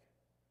bag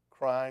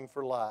crying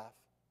for life.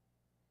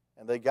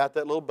 And they got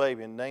that little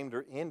baby and named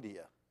her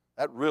India.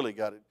 That really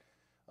got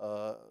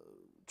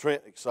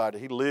Trent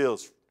excited. He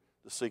lives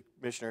to see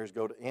missionaries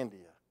go to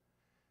India.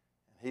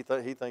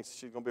 And he thinks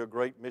she's going to be a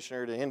great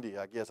missionary to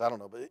India, I guess. I don't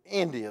know, but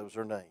India was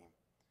her name.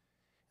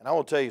 And I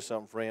want to tell you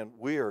something, friend.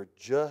 We are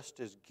just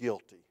as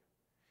guilty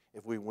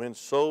if we win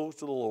souls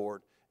to the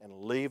Lord and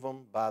leave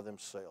them by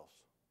themselves.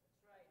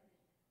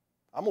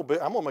 I'm going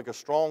to make a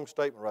strong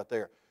statement right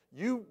there.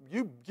 You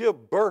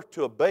give birth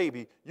to a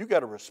baby, you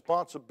got a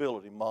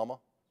responsibility, mama.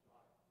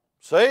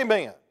 Say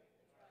amen.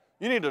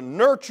 You need to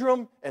nurture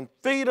them and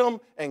feed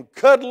them and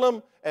cuddle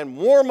them and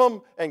warm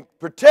them and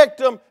protect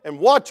them and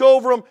watch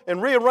over them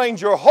and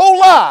rearrange your whole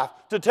life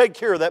to take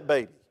care of that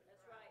baby.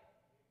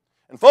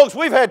 And folks,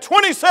 we've had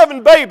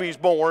 27 babies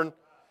born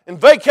in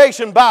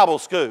Vacation Bible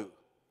School.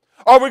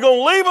 Are we going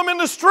to leave them in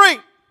the street?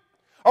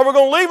 Are we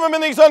going to leave them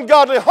in these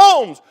ungodly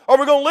homes? Are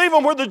we going to leave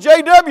them where the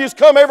JWs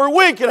come every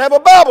week and have a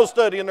Bible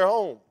study in their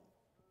home?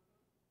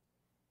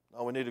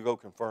 No, we need to go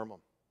confirm them.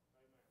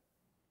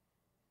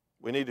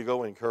 We need to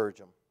go encourage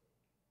them.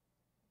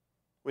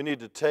 We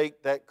need to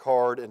take that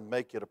card and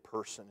make it a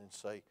person and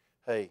say,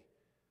 hey,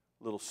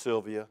 little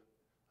Sylvia,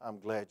 I'm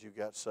glad you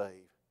got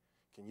saved.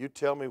 Can you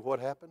tell me what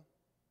happened?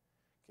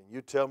 Can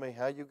you tell me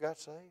how you got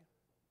saved?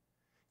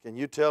 Can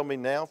you tell me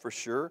now for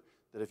sure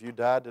that if you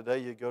died today,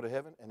 you'd go to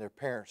heaven? And their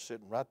parents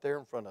sitting right there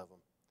in front of them.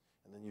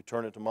 And then you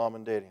turn it to mom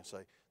and daddy and say,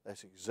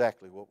 that's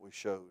exactly what we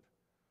showed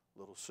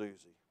little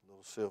Susie,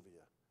 little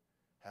Sylvia,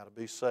 how to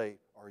be saved.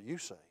 Are you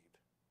saved?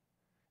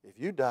 If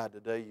you died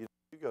today, you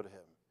go to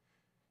heaven.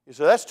 You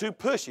say, that's too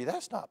pushy.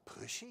 That's not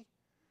pushy.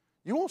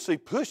 You won't see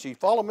pushy.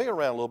 Follow me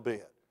around a little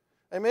bit.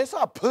 Amen. It's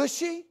not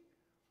pushy.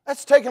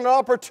 That's taking an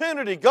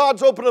opportunity.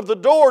 God's opened up the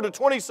door to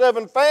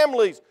 27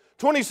 families,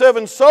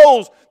 27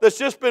 souls that's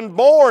just been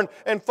born.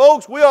 And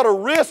folks, we ought to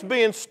risk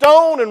being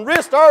stoned and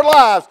risk our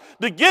lives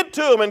to get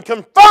to them and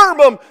confirm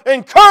them,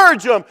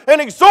 encourage them,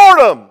 and exhort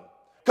them.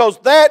 Because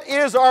that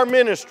is our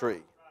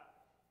ministry.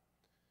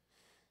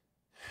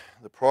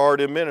 The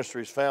priority of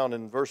ministry is found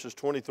in verses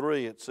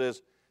 23. It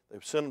says they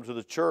sent them to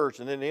the church,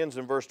 and then it ends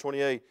in verse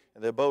 28,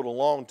 and they abode a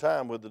long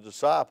time with the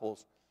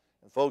disciples.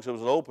 And folks, it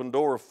was an open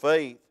door of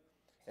faith.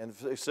 And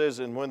it says,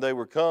 and when they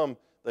were come,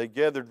 they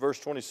gathered, verse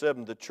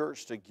 27, the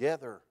church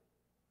together.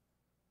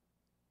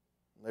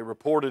 And they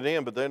reported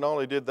in, but they not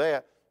only did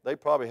that, they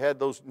probably had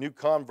those new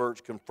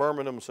converts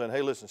confirming them and saying,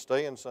 hey, listen,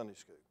 stay in Sunday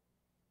school.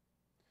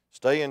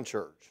 Stay in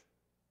church.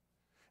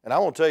 And I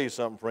want to tell you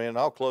something, friend, and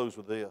I'll close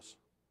with this.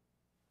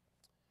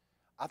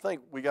 I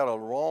think we got a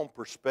wrong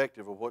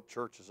perspective of what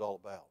church is all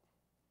about.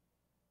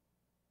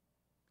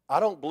 I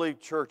don't believe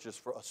church is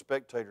for a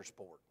spectator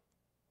sport.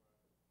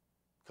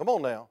 Come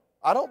on now.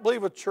 I don't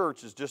believe a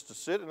church is just to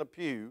sit in a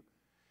pew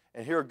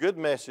and hear a good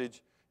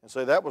message and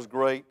say that was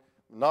great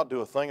and not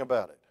do a thing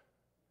about it.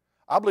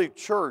 I believe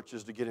church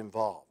is to get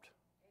involved.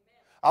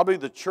 I believe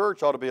the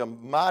church ought to be a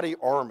mighty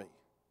army.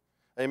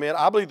 Amen.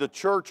 I believe the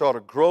church ought to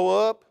grow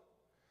up.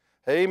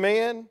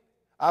 Amen.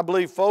 I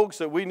believe, folks,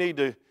 that we need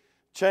to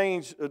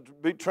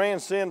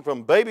transcend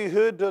from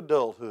babyhood to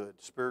adulthood,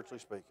 spiritually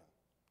speaking.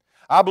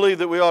 I believe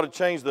that we ought to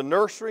change the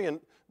nursery and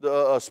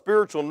a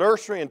spiritual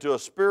nursery into a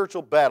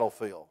spiritual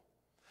battlefield.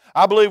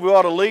 I believe we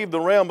ought to leave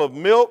the realm of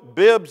milk,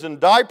 bibs, and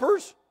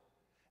diapers,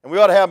 and we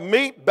ought to have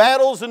meat,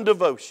 battles, and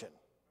devotion.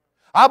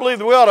 I believe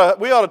that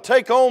we ought to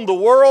take on the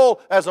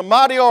world as a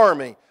mighty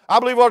army. I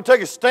believe we ought to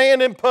take a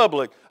stand in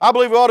public. I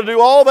believe we ought to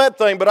do all that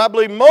thing, but I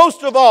believe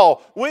most of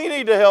all, we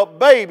need to help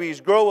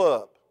babies grow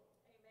up.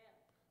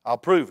 I'll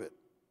prove it.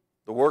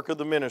 The work of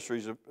the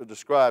ministries are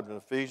described in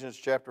Ephesians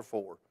chapter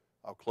 4.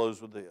 I'll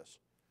close with this.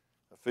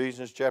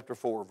 Ephesians chapter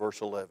 4, verse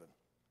 11.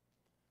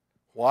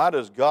 Why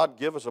does God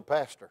give us a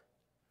pastor?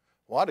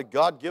 Why did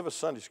God give us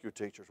Sunday school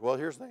teachers? Well,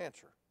 here's the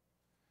answer.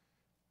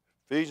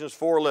 Ephesians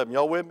 4:11.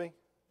 Y'all with me?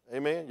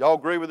 Amen. Y'all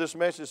agree with this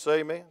message?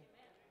 Say amen.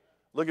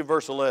 Look at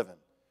verse 11.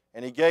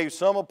 And he gave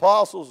some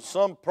apostles,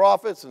 some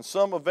prophets, and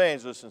some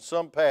evangelists, and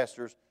some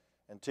pastors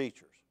and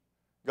teachers.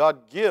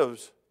 God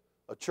gives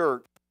a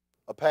church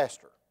a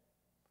pastor.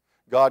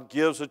 God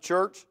gives a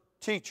church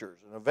teachers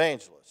and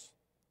evangelists.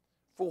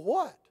 For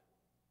what?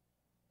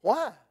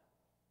 Why?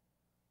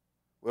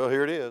 Well,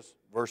 here it is,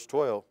 verse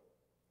 12.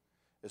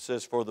 It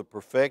says, for the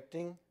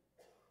perfecting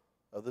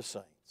of the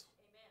saints.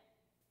 Amen.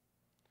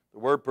 The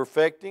word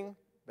perfecting,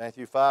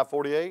 Matthew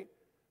 5:48,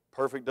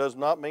 perfect does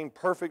not mean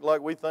perfect like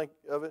we think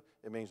of it.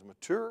 It means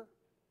mature.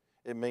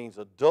 It means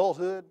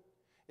adulthood.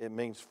 It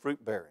means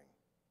fruit bearing.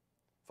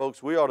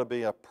 Folks, we ought to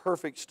be a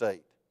perfect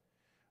state.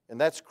 And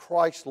that's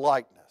Christ's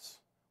likeness.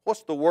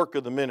 What's the work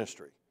of the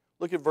ministry?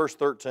 Look at verse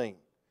 13.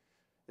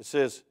 It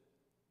says,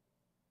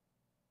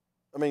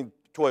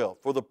 12.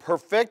 For the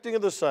perfecting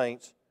of the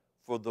saints,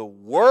 for the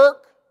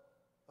work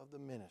of the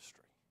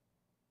ministry.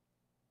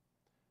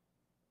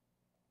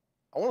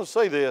 I want to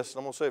say this, and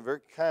I'm going to say it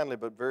very kindly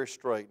but very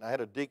straight. And I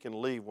had a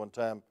deacon leave one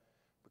time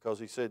because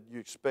he said, you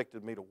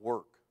expected me to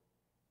work.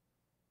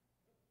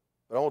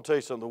 But I want to tell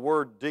you something. The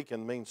word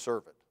deacon means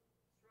servant.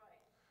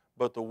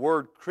 But the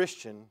word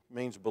Christian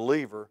means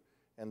believer,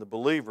 and the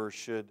believer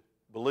should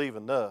believe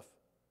enough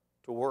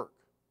to work.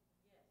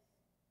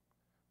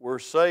 We're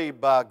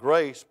saved by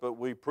grace, but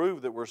we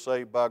prove that we're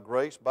saved by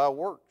grace by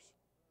works.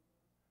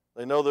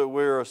 They know that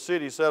we're a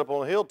city set up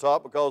on a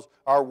hilltop because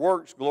our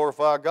works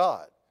glorify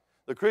God.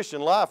 The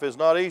Christian life is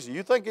not easy.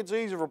 You think it's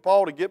easy for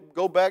Paul to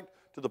go back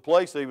to the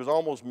place that he was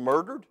almost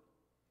murdered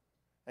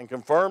and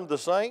confirmed the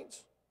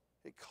saints?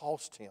 It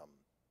cost him.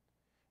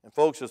 And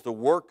folks, it's the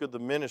work of the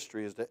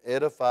ministry is to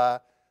edify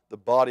the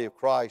body of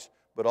Christ,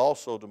 but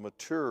also to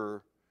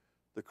mature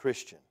the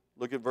Christian.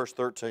 Look at verse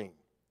 13.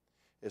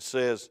 It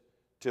says,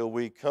 till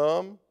we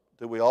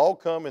all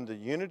come in the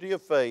unity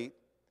of faith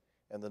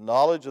and the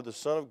knowledge of the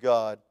Son of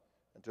God,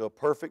 unto a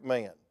perfect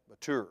man,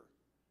 mature,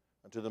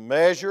 unto the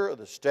measure of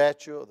the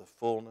stature of the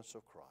fullness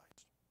of Christ.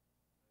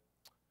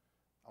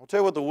 I'll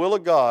tell you what the will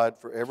of God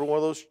for every one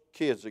of those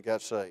kids that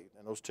got saved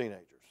and those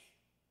teenagers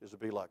is to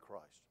be like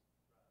Christ.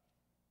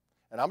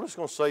 And I'm just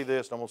going to say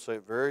this, and I'm going to say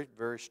it very,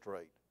 very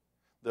straight.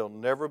 They'll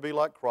never be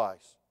like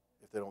Christ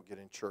if they don't get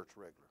in church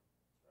regular.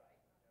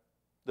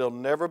 They'll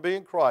never be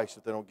in Christ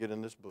if they don't get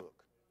in this book.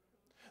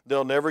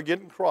 They'll never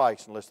get in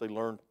Christ unless they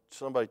learn,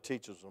 somebody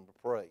teaches them to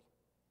pray.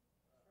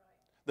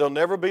 They'll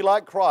never be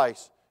like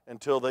Christ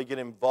until they get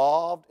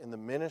involved in the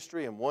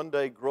ministry and one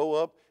day grow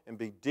up and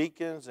be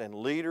deacons and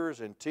leaders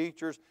and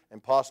teachers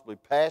and possibly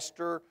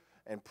pastor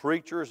and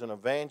preachers and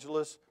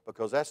evangelists,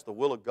 because that's the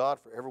will of God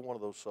for every one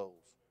of those souls.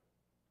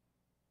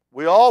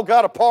 We all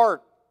got a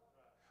part.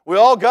 We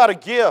all got a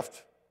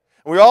gift.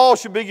 We all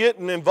should be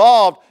getting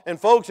involved. And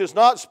folks, it's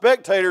not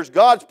spectators.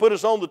 God's put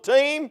us on the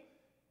team,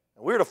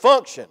 and we're to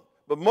function.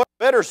 But much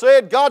better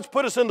said, God's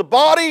put us in the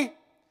body,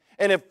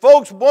 and if,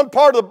 folks, one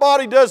part of the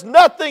body does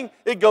nothing,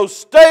 it goes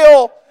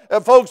stale.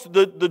 And, folks,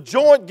 the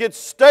joint gets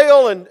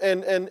stale and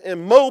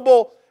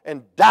immobile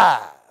and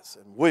dies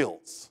and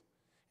wilts.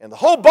 And the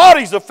whole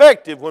body's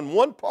effective when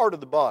one part of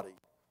the body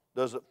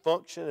doesn't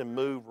function and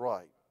move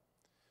right.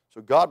 So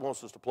God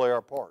wants us to play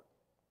our part.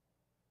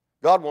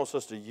 God wants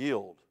us to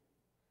yield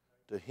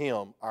to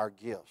Him our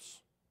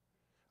gifts.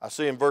 I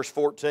see in verse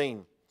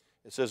 14,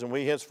 it says, "And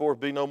we henceforth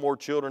be no more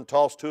children,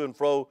 tossed to and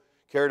fro,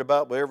 carried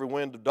about by every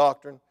wind of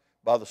doctrine,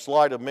 by the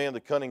sleight of men,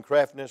 the cunning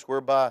craftiness,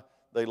 whereby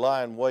they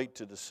lie in wait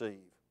to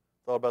deceive."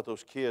 Thought about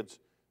those kids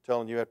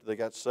telling you after they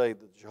got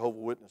saved that the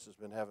Jehovah's Witness has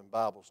been having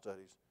Bible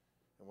studies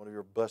in one of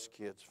your bus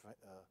kids'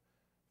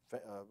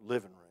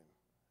 living room.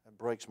 That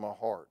breaks my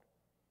heart.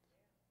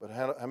 But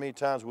how many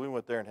times we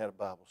went there and had a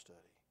Bible study?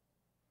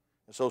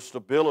 And so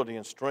stability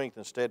and strength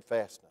and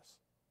steadfastness.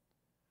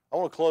 I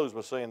want to close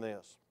by saying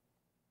this.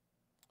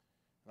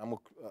 I'm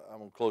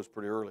going to close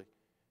pretty early.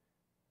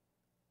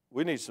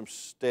 We need some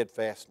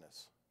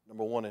steadfastness.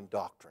 Number one, in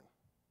doctrine.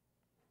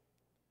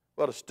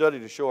 We ought to study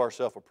to show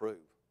ourselves approved.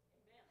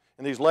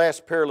 In these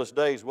last perilous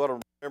days, we ought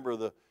to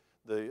remember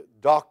the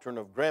doctrine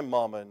of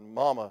grandmama and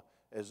mama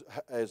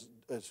as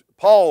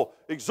Paul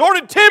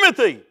exhorted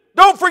Timothy.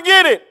 Don't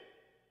forget it.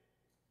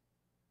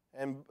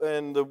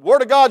 And the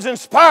Word of God's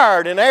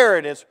inspired,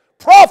 inerrant, it's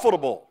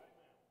profitable.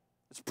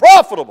 It's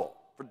profitable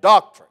for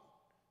doctrine.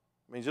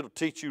 It means it'll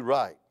teach you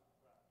right.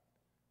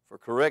 For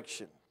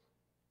correction.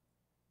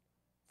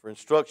 For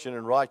instruction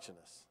in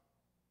righteousness.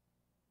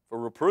 For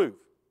reproof.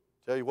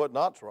 Tell you what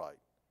not's right.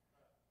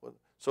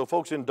 So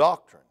folks, in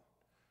doctrine,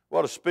 we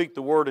ought to speak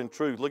the word in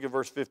truth. Look at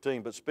verse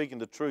 15. But speaking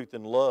the truth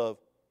in love,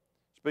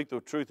 speak the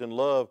truth in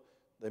love,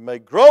 they may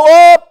grow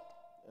up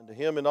unto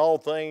Him in all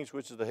things,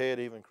 which is the head,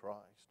 even Christ.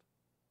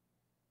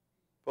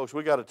 Folks,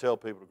 we got to tell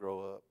people to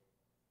grow up.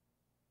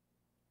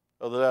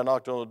 The other day I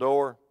knocked on the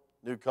door,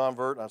 new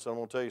convert, and I said, I'm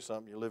going to tell you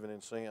something, you're living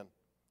in sin.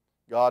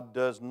 God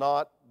does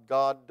not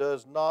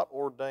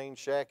ordain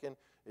shacking.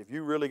 If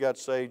you really got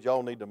saved,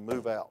 y'all need to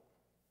move out.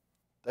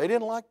 They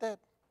didn't like that.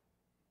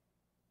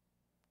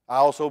 I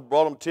also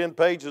brought them 10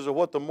 pages of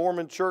what the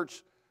Mormon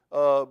church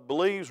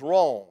believes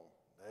wrong.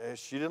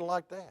 She didn't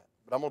like that.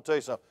 But I'm going to tell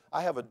you something.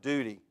 I have a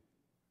duty.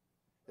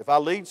 If I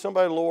lead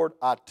somebody to the Lord,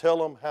 I tell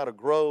them how to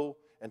grow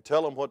and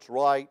tell them what's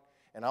right.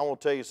 And I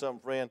want to tell you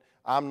something, friend.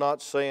 I'm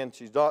not saying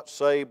she's not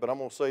saved, but I'm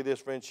going to say this,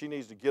 friend. She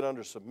needs to get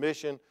under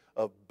submission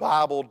of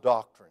Bible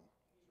doctrine.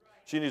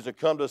 She needs to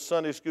come to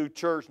Sunday school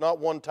church, not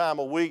one time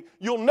a week.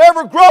 You'll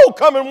never grow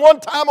coming one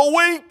time a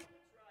week.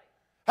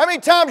 How many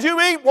times you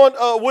eat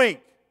a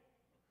week?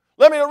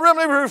 Let me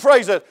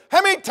rephrase that.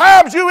 How many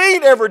times you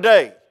eat every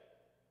day?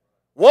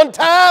 One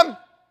time?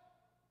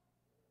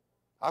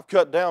 I've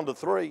cut down to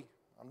 3.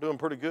 I'm doing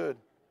pretty good.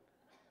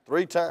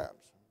 3 times.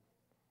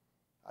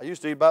 I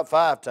used to eat about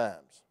 5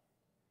 times.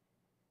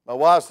 My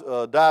wife's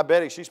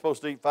diabetic. She's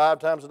supposed to eat 5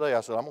 times a day.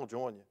 I said, I'm going to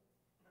join you.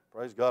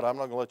 Praise God. I'm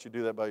not going to let you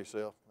do that by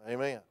yourself.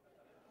 Amen.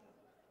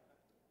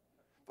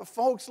 But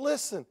folks,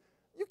 listen.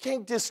 You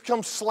can't just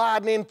come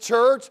sliding in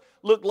church,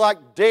 look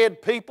like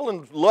dead people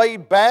and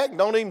laid back,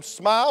 don't even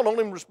smile, don't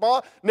even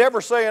respond,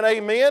 never say an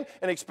amen,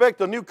 and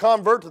expect a new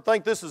convert to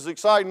think this is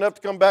exciting enough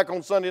to come back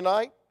on Sunday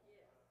night.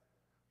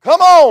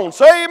 Come on,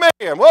 say amen.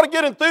 We ought to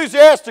get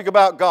enthusiastic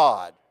about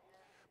God.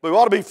 But we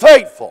ought to be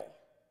faithful.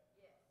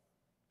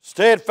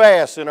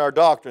 Steadfast in our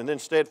doctrine, then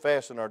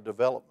steadfast in our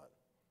development.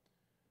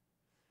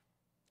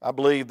 I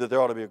believe that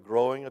there ought to be a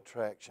growing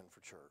attraction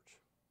for church.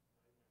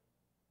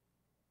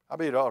 I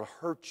believe it ought to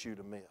hurt you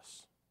to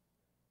miss.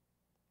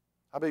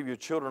 I believe your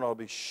children ought to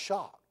be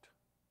shocked.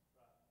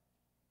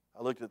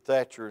 I looked at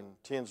Thatcher and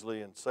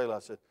Tinsley and Selah. I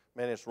said,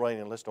 man, it's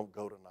raining. Let's don't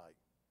go tonight.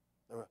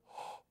 They went,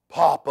 oh,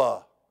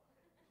 Papa.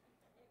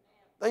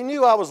 They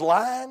knew I was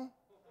lying.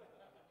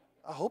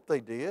 I hope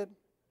they did.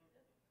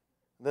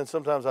 And then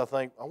sometimes I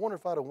think, I wonder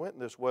if I'd have went in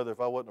this weather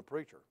if I wasn't a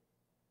preacher.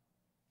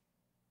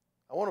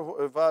 I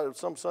wonder if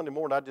some Sunday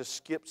morning I'd just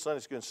skip Sunday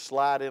school and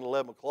slide in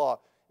 11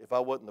 o'clock if I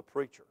wasn't the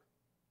preacher.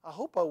 I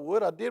hope I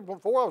would. I did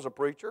before I was a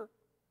preacher.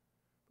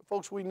 But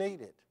folks, we need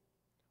it.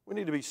 We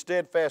need to be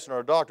steadfast in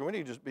our doctrine. We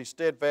need to be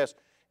steadfast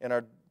in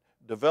our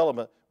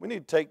development. We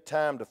need to take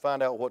time to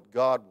find out what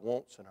God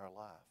wants in our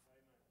life.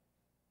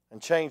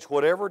 And change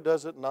whatever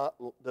does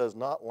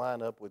not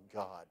line up with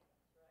God.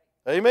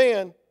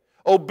 Amen.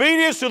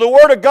 Obedience to the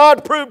Word of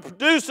God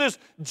produces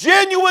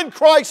genuine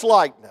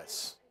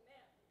Christ-likeness.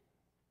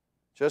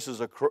 Just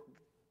as a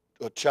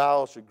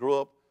child should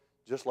grow up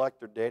just like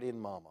their daddy and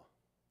mama.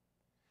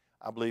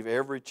 I believe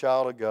every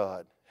child of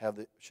God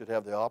should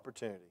have the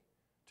opportunity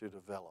to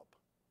develop.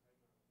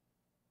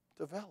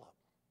 Develop.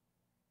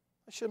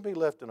 They shouldn't be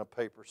left in a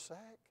paper sack.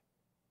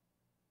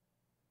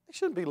 They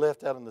shouldn't be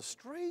left out in the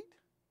street.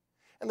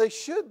 And they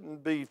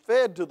shouldn't be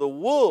fed to the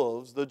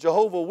wolves, the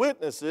Jehovah's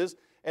Witnesses,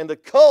 and the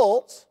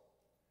cults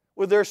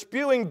with their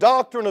spewing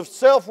doctrine of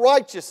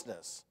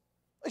self-righteousness.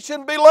 They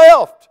shouldn't be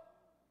left.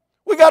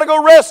 We got to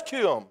go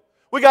rescue them.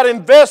 We got to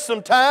invest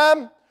some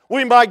time.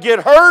 We might get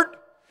hurt.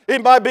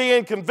 It might be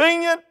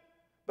inconvenient.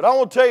 But I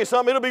want to tell you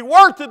something. It'll be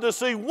worth it to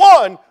see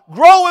one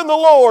grow in the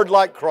Lord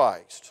like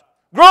Christ.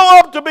 Grow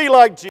up to be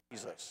like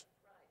Jesus.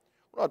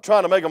 We're not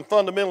trying to make them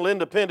fundamental,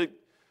 independent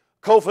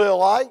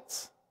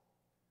Cofieldites.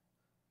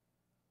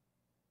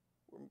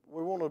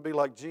 We want to be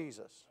like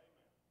Jesus.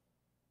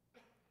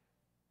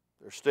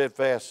 They're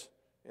steadfast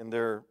in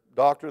their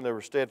doctrine. They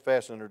were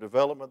steadfast in their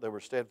development. They were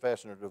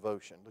steadfast in their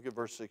devotion. Look at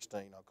verse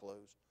 16. I'll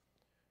close.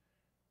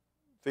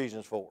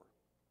 Ephesians 4.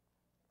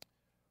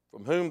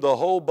 From whom the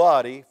whole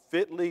body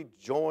fitly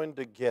joined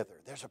together.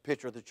 There's a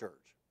picture of the church.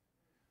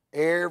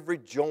 Every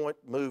joint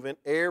moving,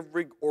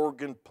 every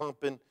organ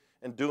pumping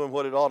and doing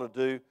what it ought to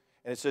do.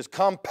 And it says,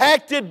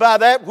 compacted by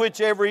that which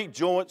every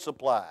joint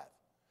supplies.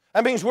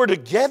 That means we're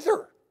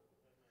together.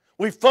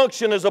 We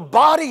function as a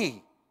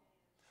body.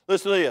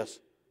 Listen to this.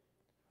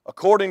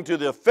 According to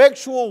the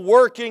effectual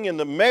working in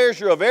the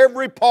measure of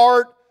every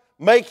part,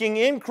 making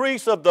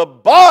increase of the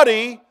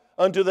body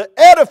unto the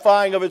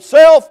edifying of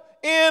itself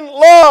in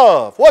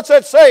love. What's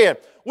that saying?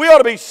 We ought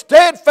to be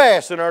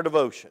steadfast in our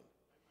devotion.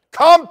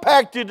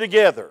 Compacted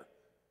together.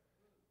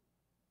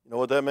 You know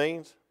what that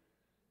means?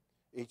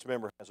 Each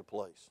member has a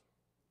place.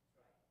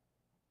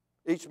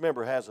 Each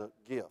member has a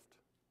gift.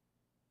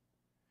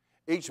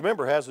 Each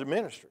member has a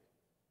ministry.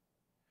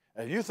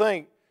 And if you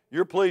think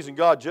you're pleasing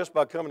God just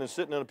by coming and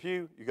sitting in a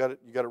pew, you got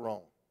it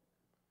wrong.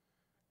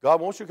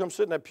 God wants you to come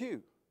sit in that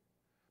pew,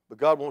 but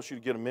God wants you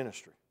to get a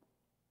ministry.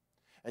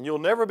 And you'll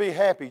never be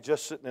happy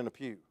just sitting in a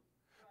pew.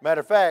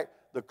 Matter of fact,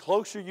 the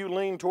closer you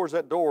lean towards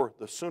that door,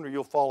 the sooner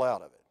you'll fall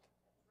out of it.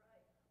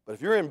 But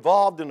if you're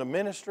involved in a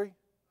ministry,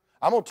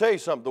 I'm going to tell you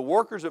something. The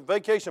workers at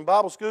Vacation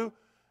Bible School,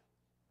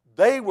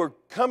 they were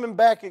coming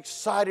back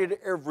excited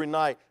every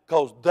night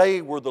because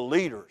they were the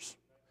leaders.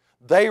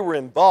 They were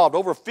involved.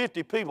 Over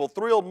 50 people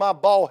thrilled my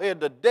bald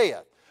head to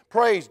death.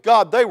 Praise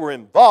God, they were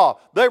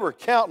involved. They were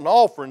counting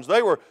offerings.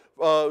 They were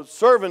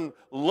serving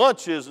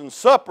lunches and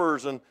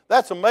suppers, and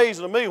that's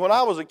amazing to me. When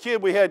I was a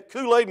kid, we had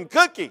Kool-Aid and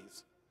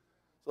cookies.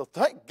 So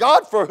thank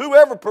God for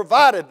whoever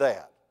provided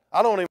that.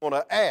 I don't even want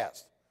to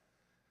ask.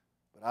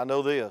 But I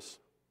know this.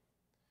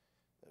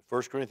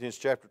 1 Corinthians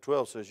chapter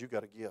 12 says you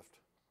got a gift.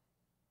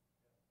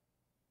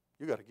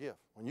 You got a gift.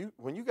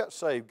 When you got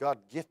saved, God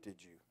gifted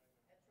you.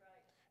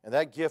 And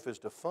that gift is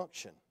to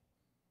function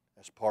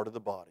as part of the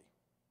body.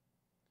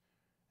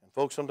 And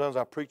folks, sometimes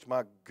I preach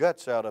my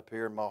guts out up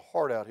here and my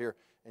heart out here,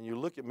 and you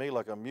look at me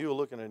like a mule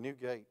looking at a new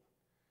gate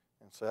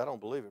and say, I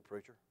don't believe it,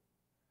 preacher.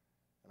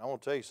 And I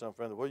want to tell you something,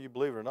 friend, whether you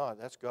believe it or not,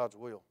 that's God's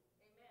will.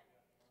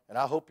 Amen. And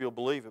I hope you'll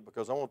believe it,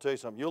 because I want to tell you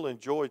something. You'll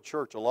enjoy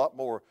church a lot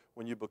more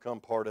when you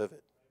become part of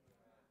it.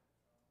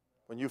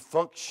 When you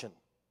function.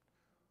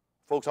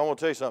 Folks, I want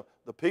to tell you something.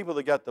 The people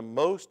that got the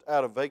most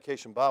out of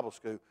Vacation Bible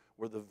School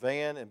were the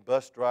van and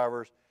bus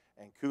drivers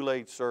and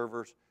Kool-Aid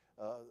servers,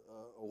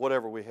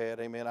 whatever we had,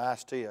 amen,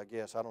 iced tea, I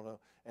guess, I don't know,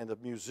 and the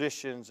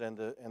musicians and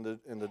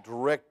the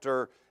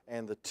director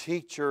and the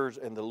teachers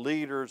and the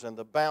leaders and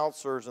the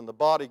bouncers and the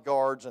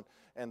bodyguards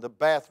and the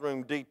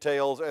bathroom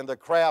details and the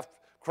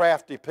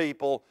crafty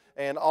people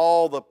and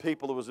all the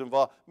people that was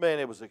involved. Man,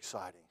 it was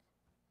exciting.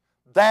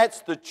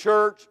 That's the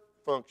church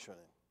functioning.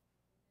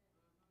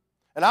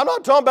 And I'm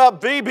not talking about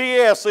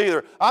VBS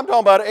either. I'm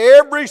talking about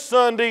every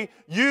Sunday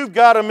you've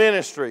got a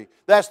ministry.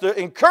 That's to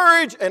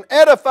encourage and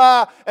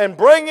edify and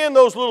bring in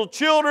those little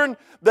children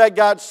that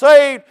got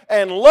saved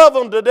and love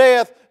them to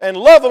death and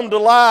love them to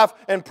life,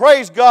 and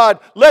praise God,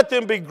 let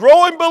them be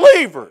growing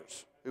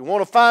believers who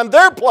want to find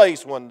their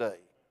place one day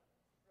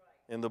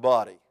in the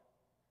body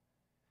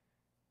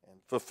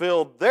and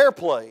fulfill their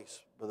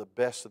place by the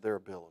best of their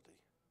ability.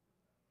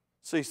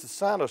 See, the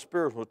sign of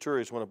spiritual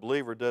maturity is when a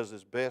believer does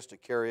his best to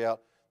carry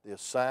out the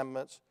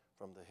assignments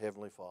from the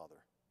Heavenly Father.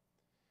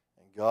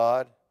 And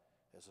God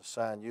has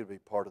assigned you to be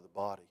part of the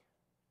body.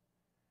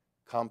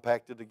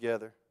 Compacted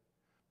together.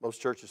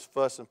 Most churches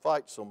fuss and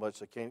fight so much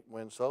they can't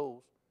win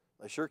souls.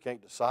 They sure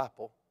can't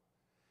disciple.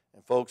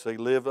 And folks, they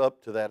live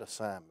up to that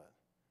assignment.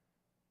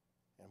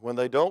 And when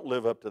they don't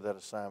live up to that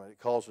assignment, it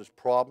causes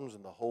problems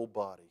in the whole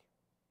body.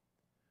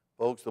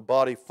 Folks, the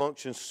body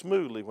functions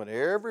smoothly when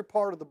every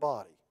part of the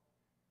body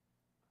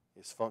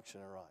is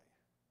functioning right.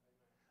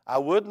 I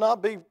would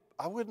not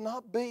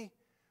be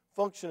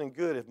functioning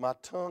good if my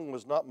tongue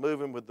was not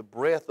moving with the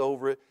breath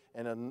over it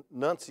and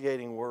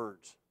enunciating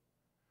words.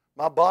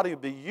 My body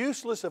would be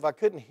useless if I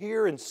couldn't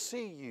hear and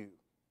see you.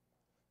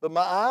 But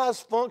my eyes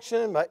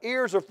functioning, my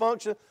ears are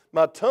functioning,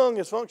 my tongue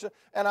is functioning,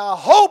 and I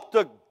hope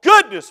to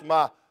goodness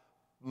my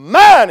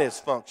mind is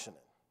functioning.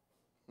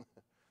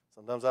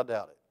 Sometimes I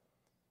doubt it.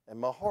 And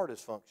my heart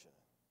is functioning.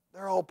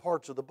 They're all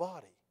parts of the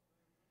body.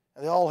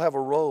 And they all have a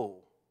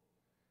role.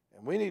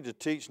 And we need to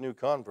teach new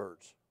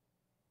converts.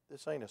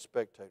 This ain't a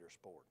spectator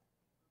sport.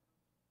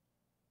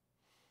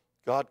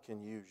 God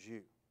can use you.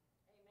 Amen.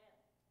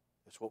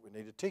 That's what we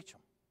need to teach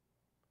them.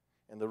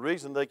 And the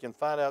reason they can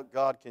find out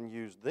God can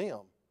use them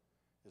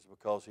is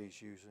because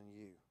He's using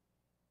you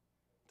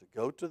to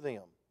go to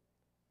them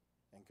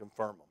and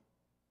confirm them,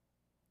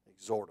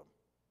 exhort them,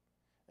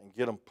 and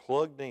get them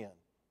plugged in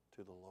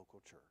to the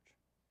local church.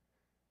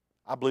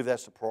 I believe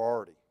that's the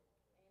priority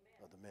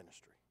of the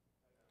ministry.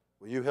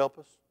 Will you help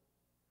us?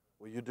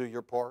 Will you do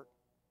your part?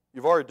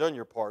 You've already done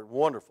your part.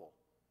 Wonderful.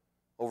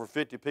 Over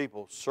 50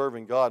 people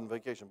serving God in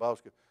Vacation Bible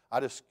School. I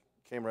just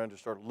came around and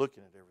just started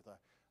looking at everything.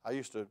 I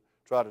used to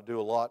try to do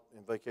a lot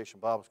in Vacation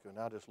Bible School.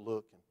 Now I just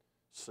look and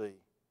see.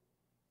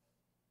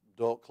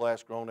 Adult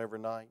class growing every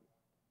night.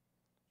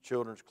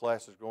 Children's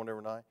classes growing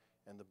every night.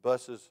 And the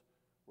buses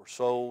were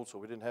sold, so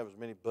we didn't have as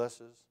many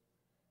buses.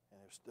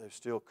 And they're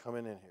still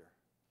coming in here.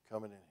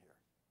 And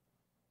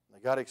they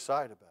got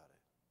excited about it.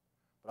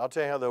 But I'll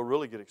tell you how they'll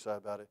really get excited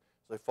about it. Is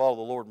they follow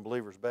the Lord in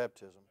believers'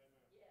 baptism.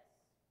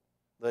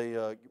 They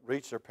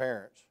reach their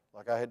parents,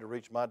 like I had to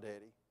reach my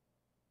daddy.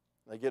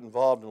 They get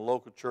involved in a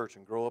local church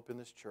and grow up in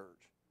this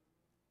church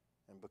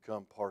and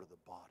become part of the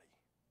body.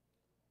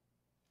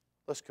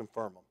 Let's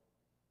confirm them.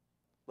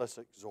 Let's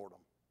exhort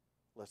them.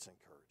 Let's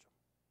encourage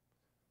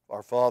them.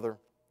 Our Father,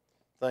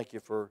 thank you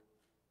for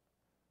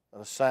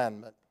an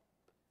assignment,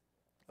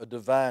 a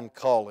divine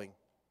calling.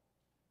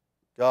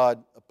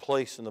 God, a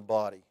place in the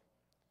body.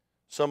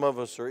 Some of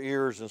us are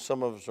ears and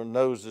some of us are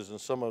noses and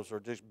some of us are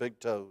just big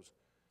toes.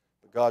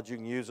 But God, you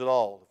can use it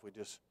all if we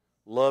just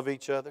love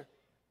each other,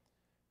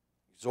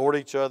 exhort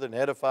each other, and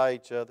edify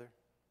each other.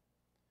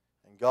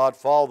 And God,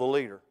 follow the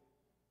leader.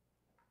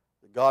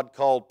 The God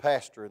called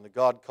pastor and the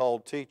God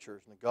called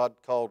teachers and the God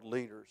called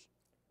leaders.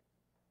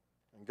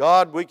 And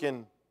God, we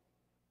can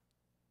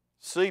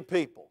see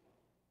people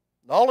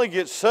not only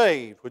get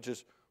saved, which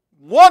is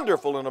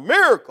wonderful and a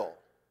miracle,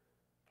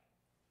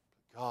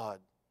 but God,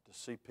 to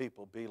see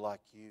people be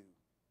like you.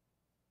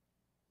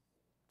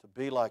 To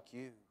be like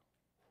you.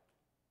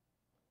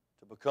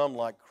 To become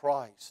like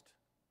Christ.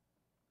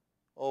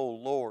 Oh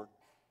Lord,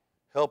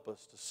 help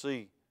us to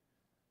see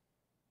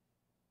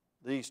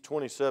these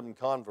 27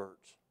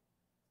 converts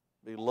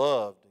be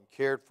loved and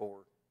cared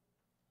for,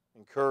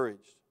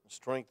 encouraged and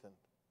strengthened.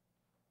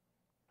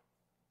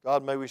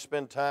 God, may we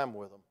spend time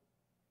with them.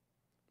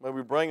 May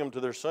we bring them to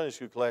their Sunday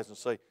school class and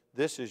say,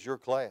 this is your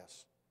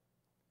class.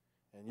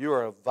 And you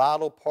are a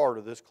vital part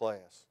of this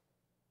class.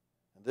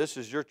 And this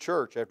is your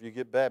church after you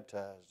get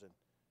baptized. And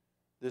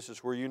this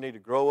is where you need to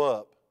grow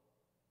up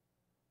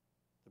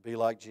to be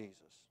like Jesus.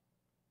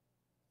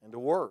 And to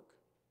work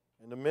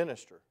and to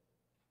minister.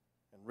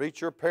 And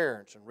reach your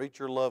parents and reach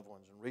your loved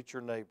ones and reach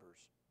your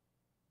neighbors.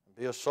 And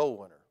be a soul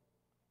winner.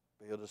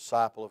 Be a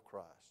disciple of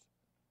Christ.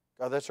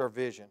 God, that's our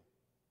vision.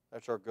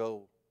 That's our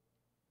goal.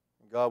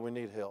 And God, we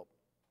need help.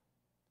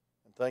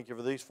 And thank you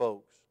for these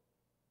folks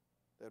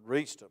that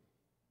reached them.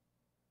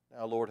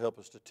 Now, Lord, help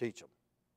us to teach them.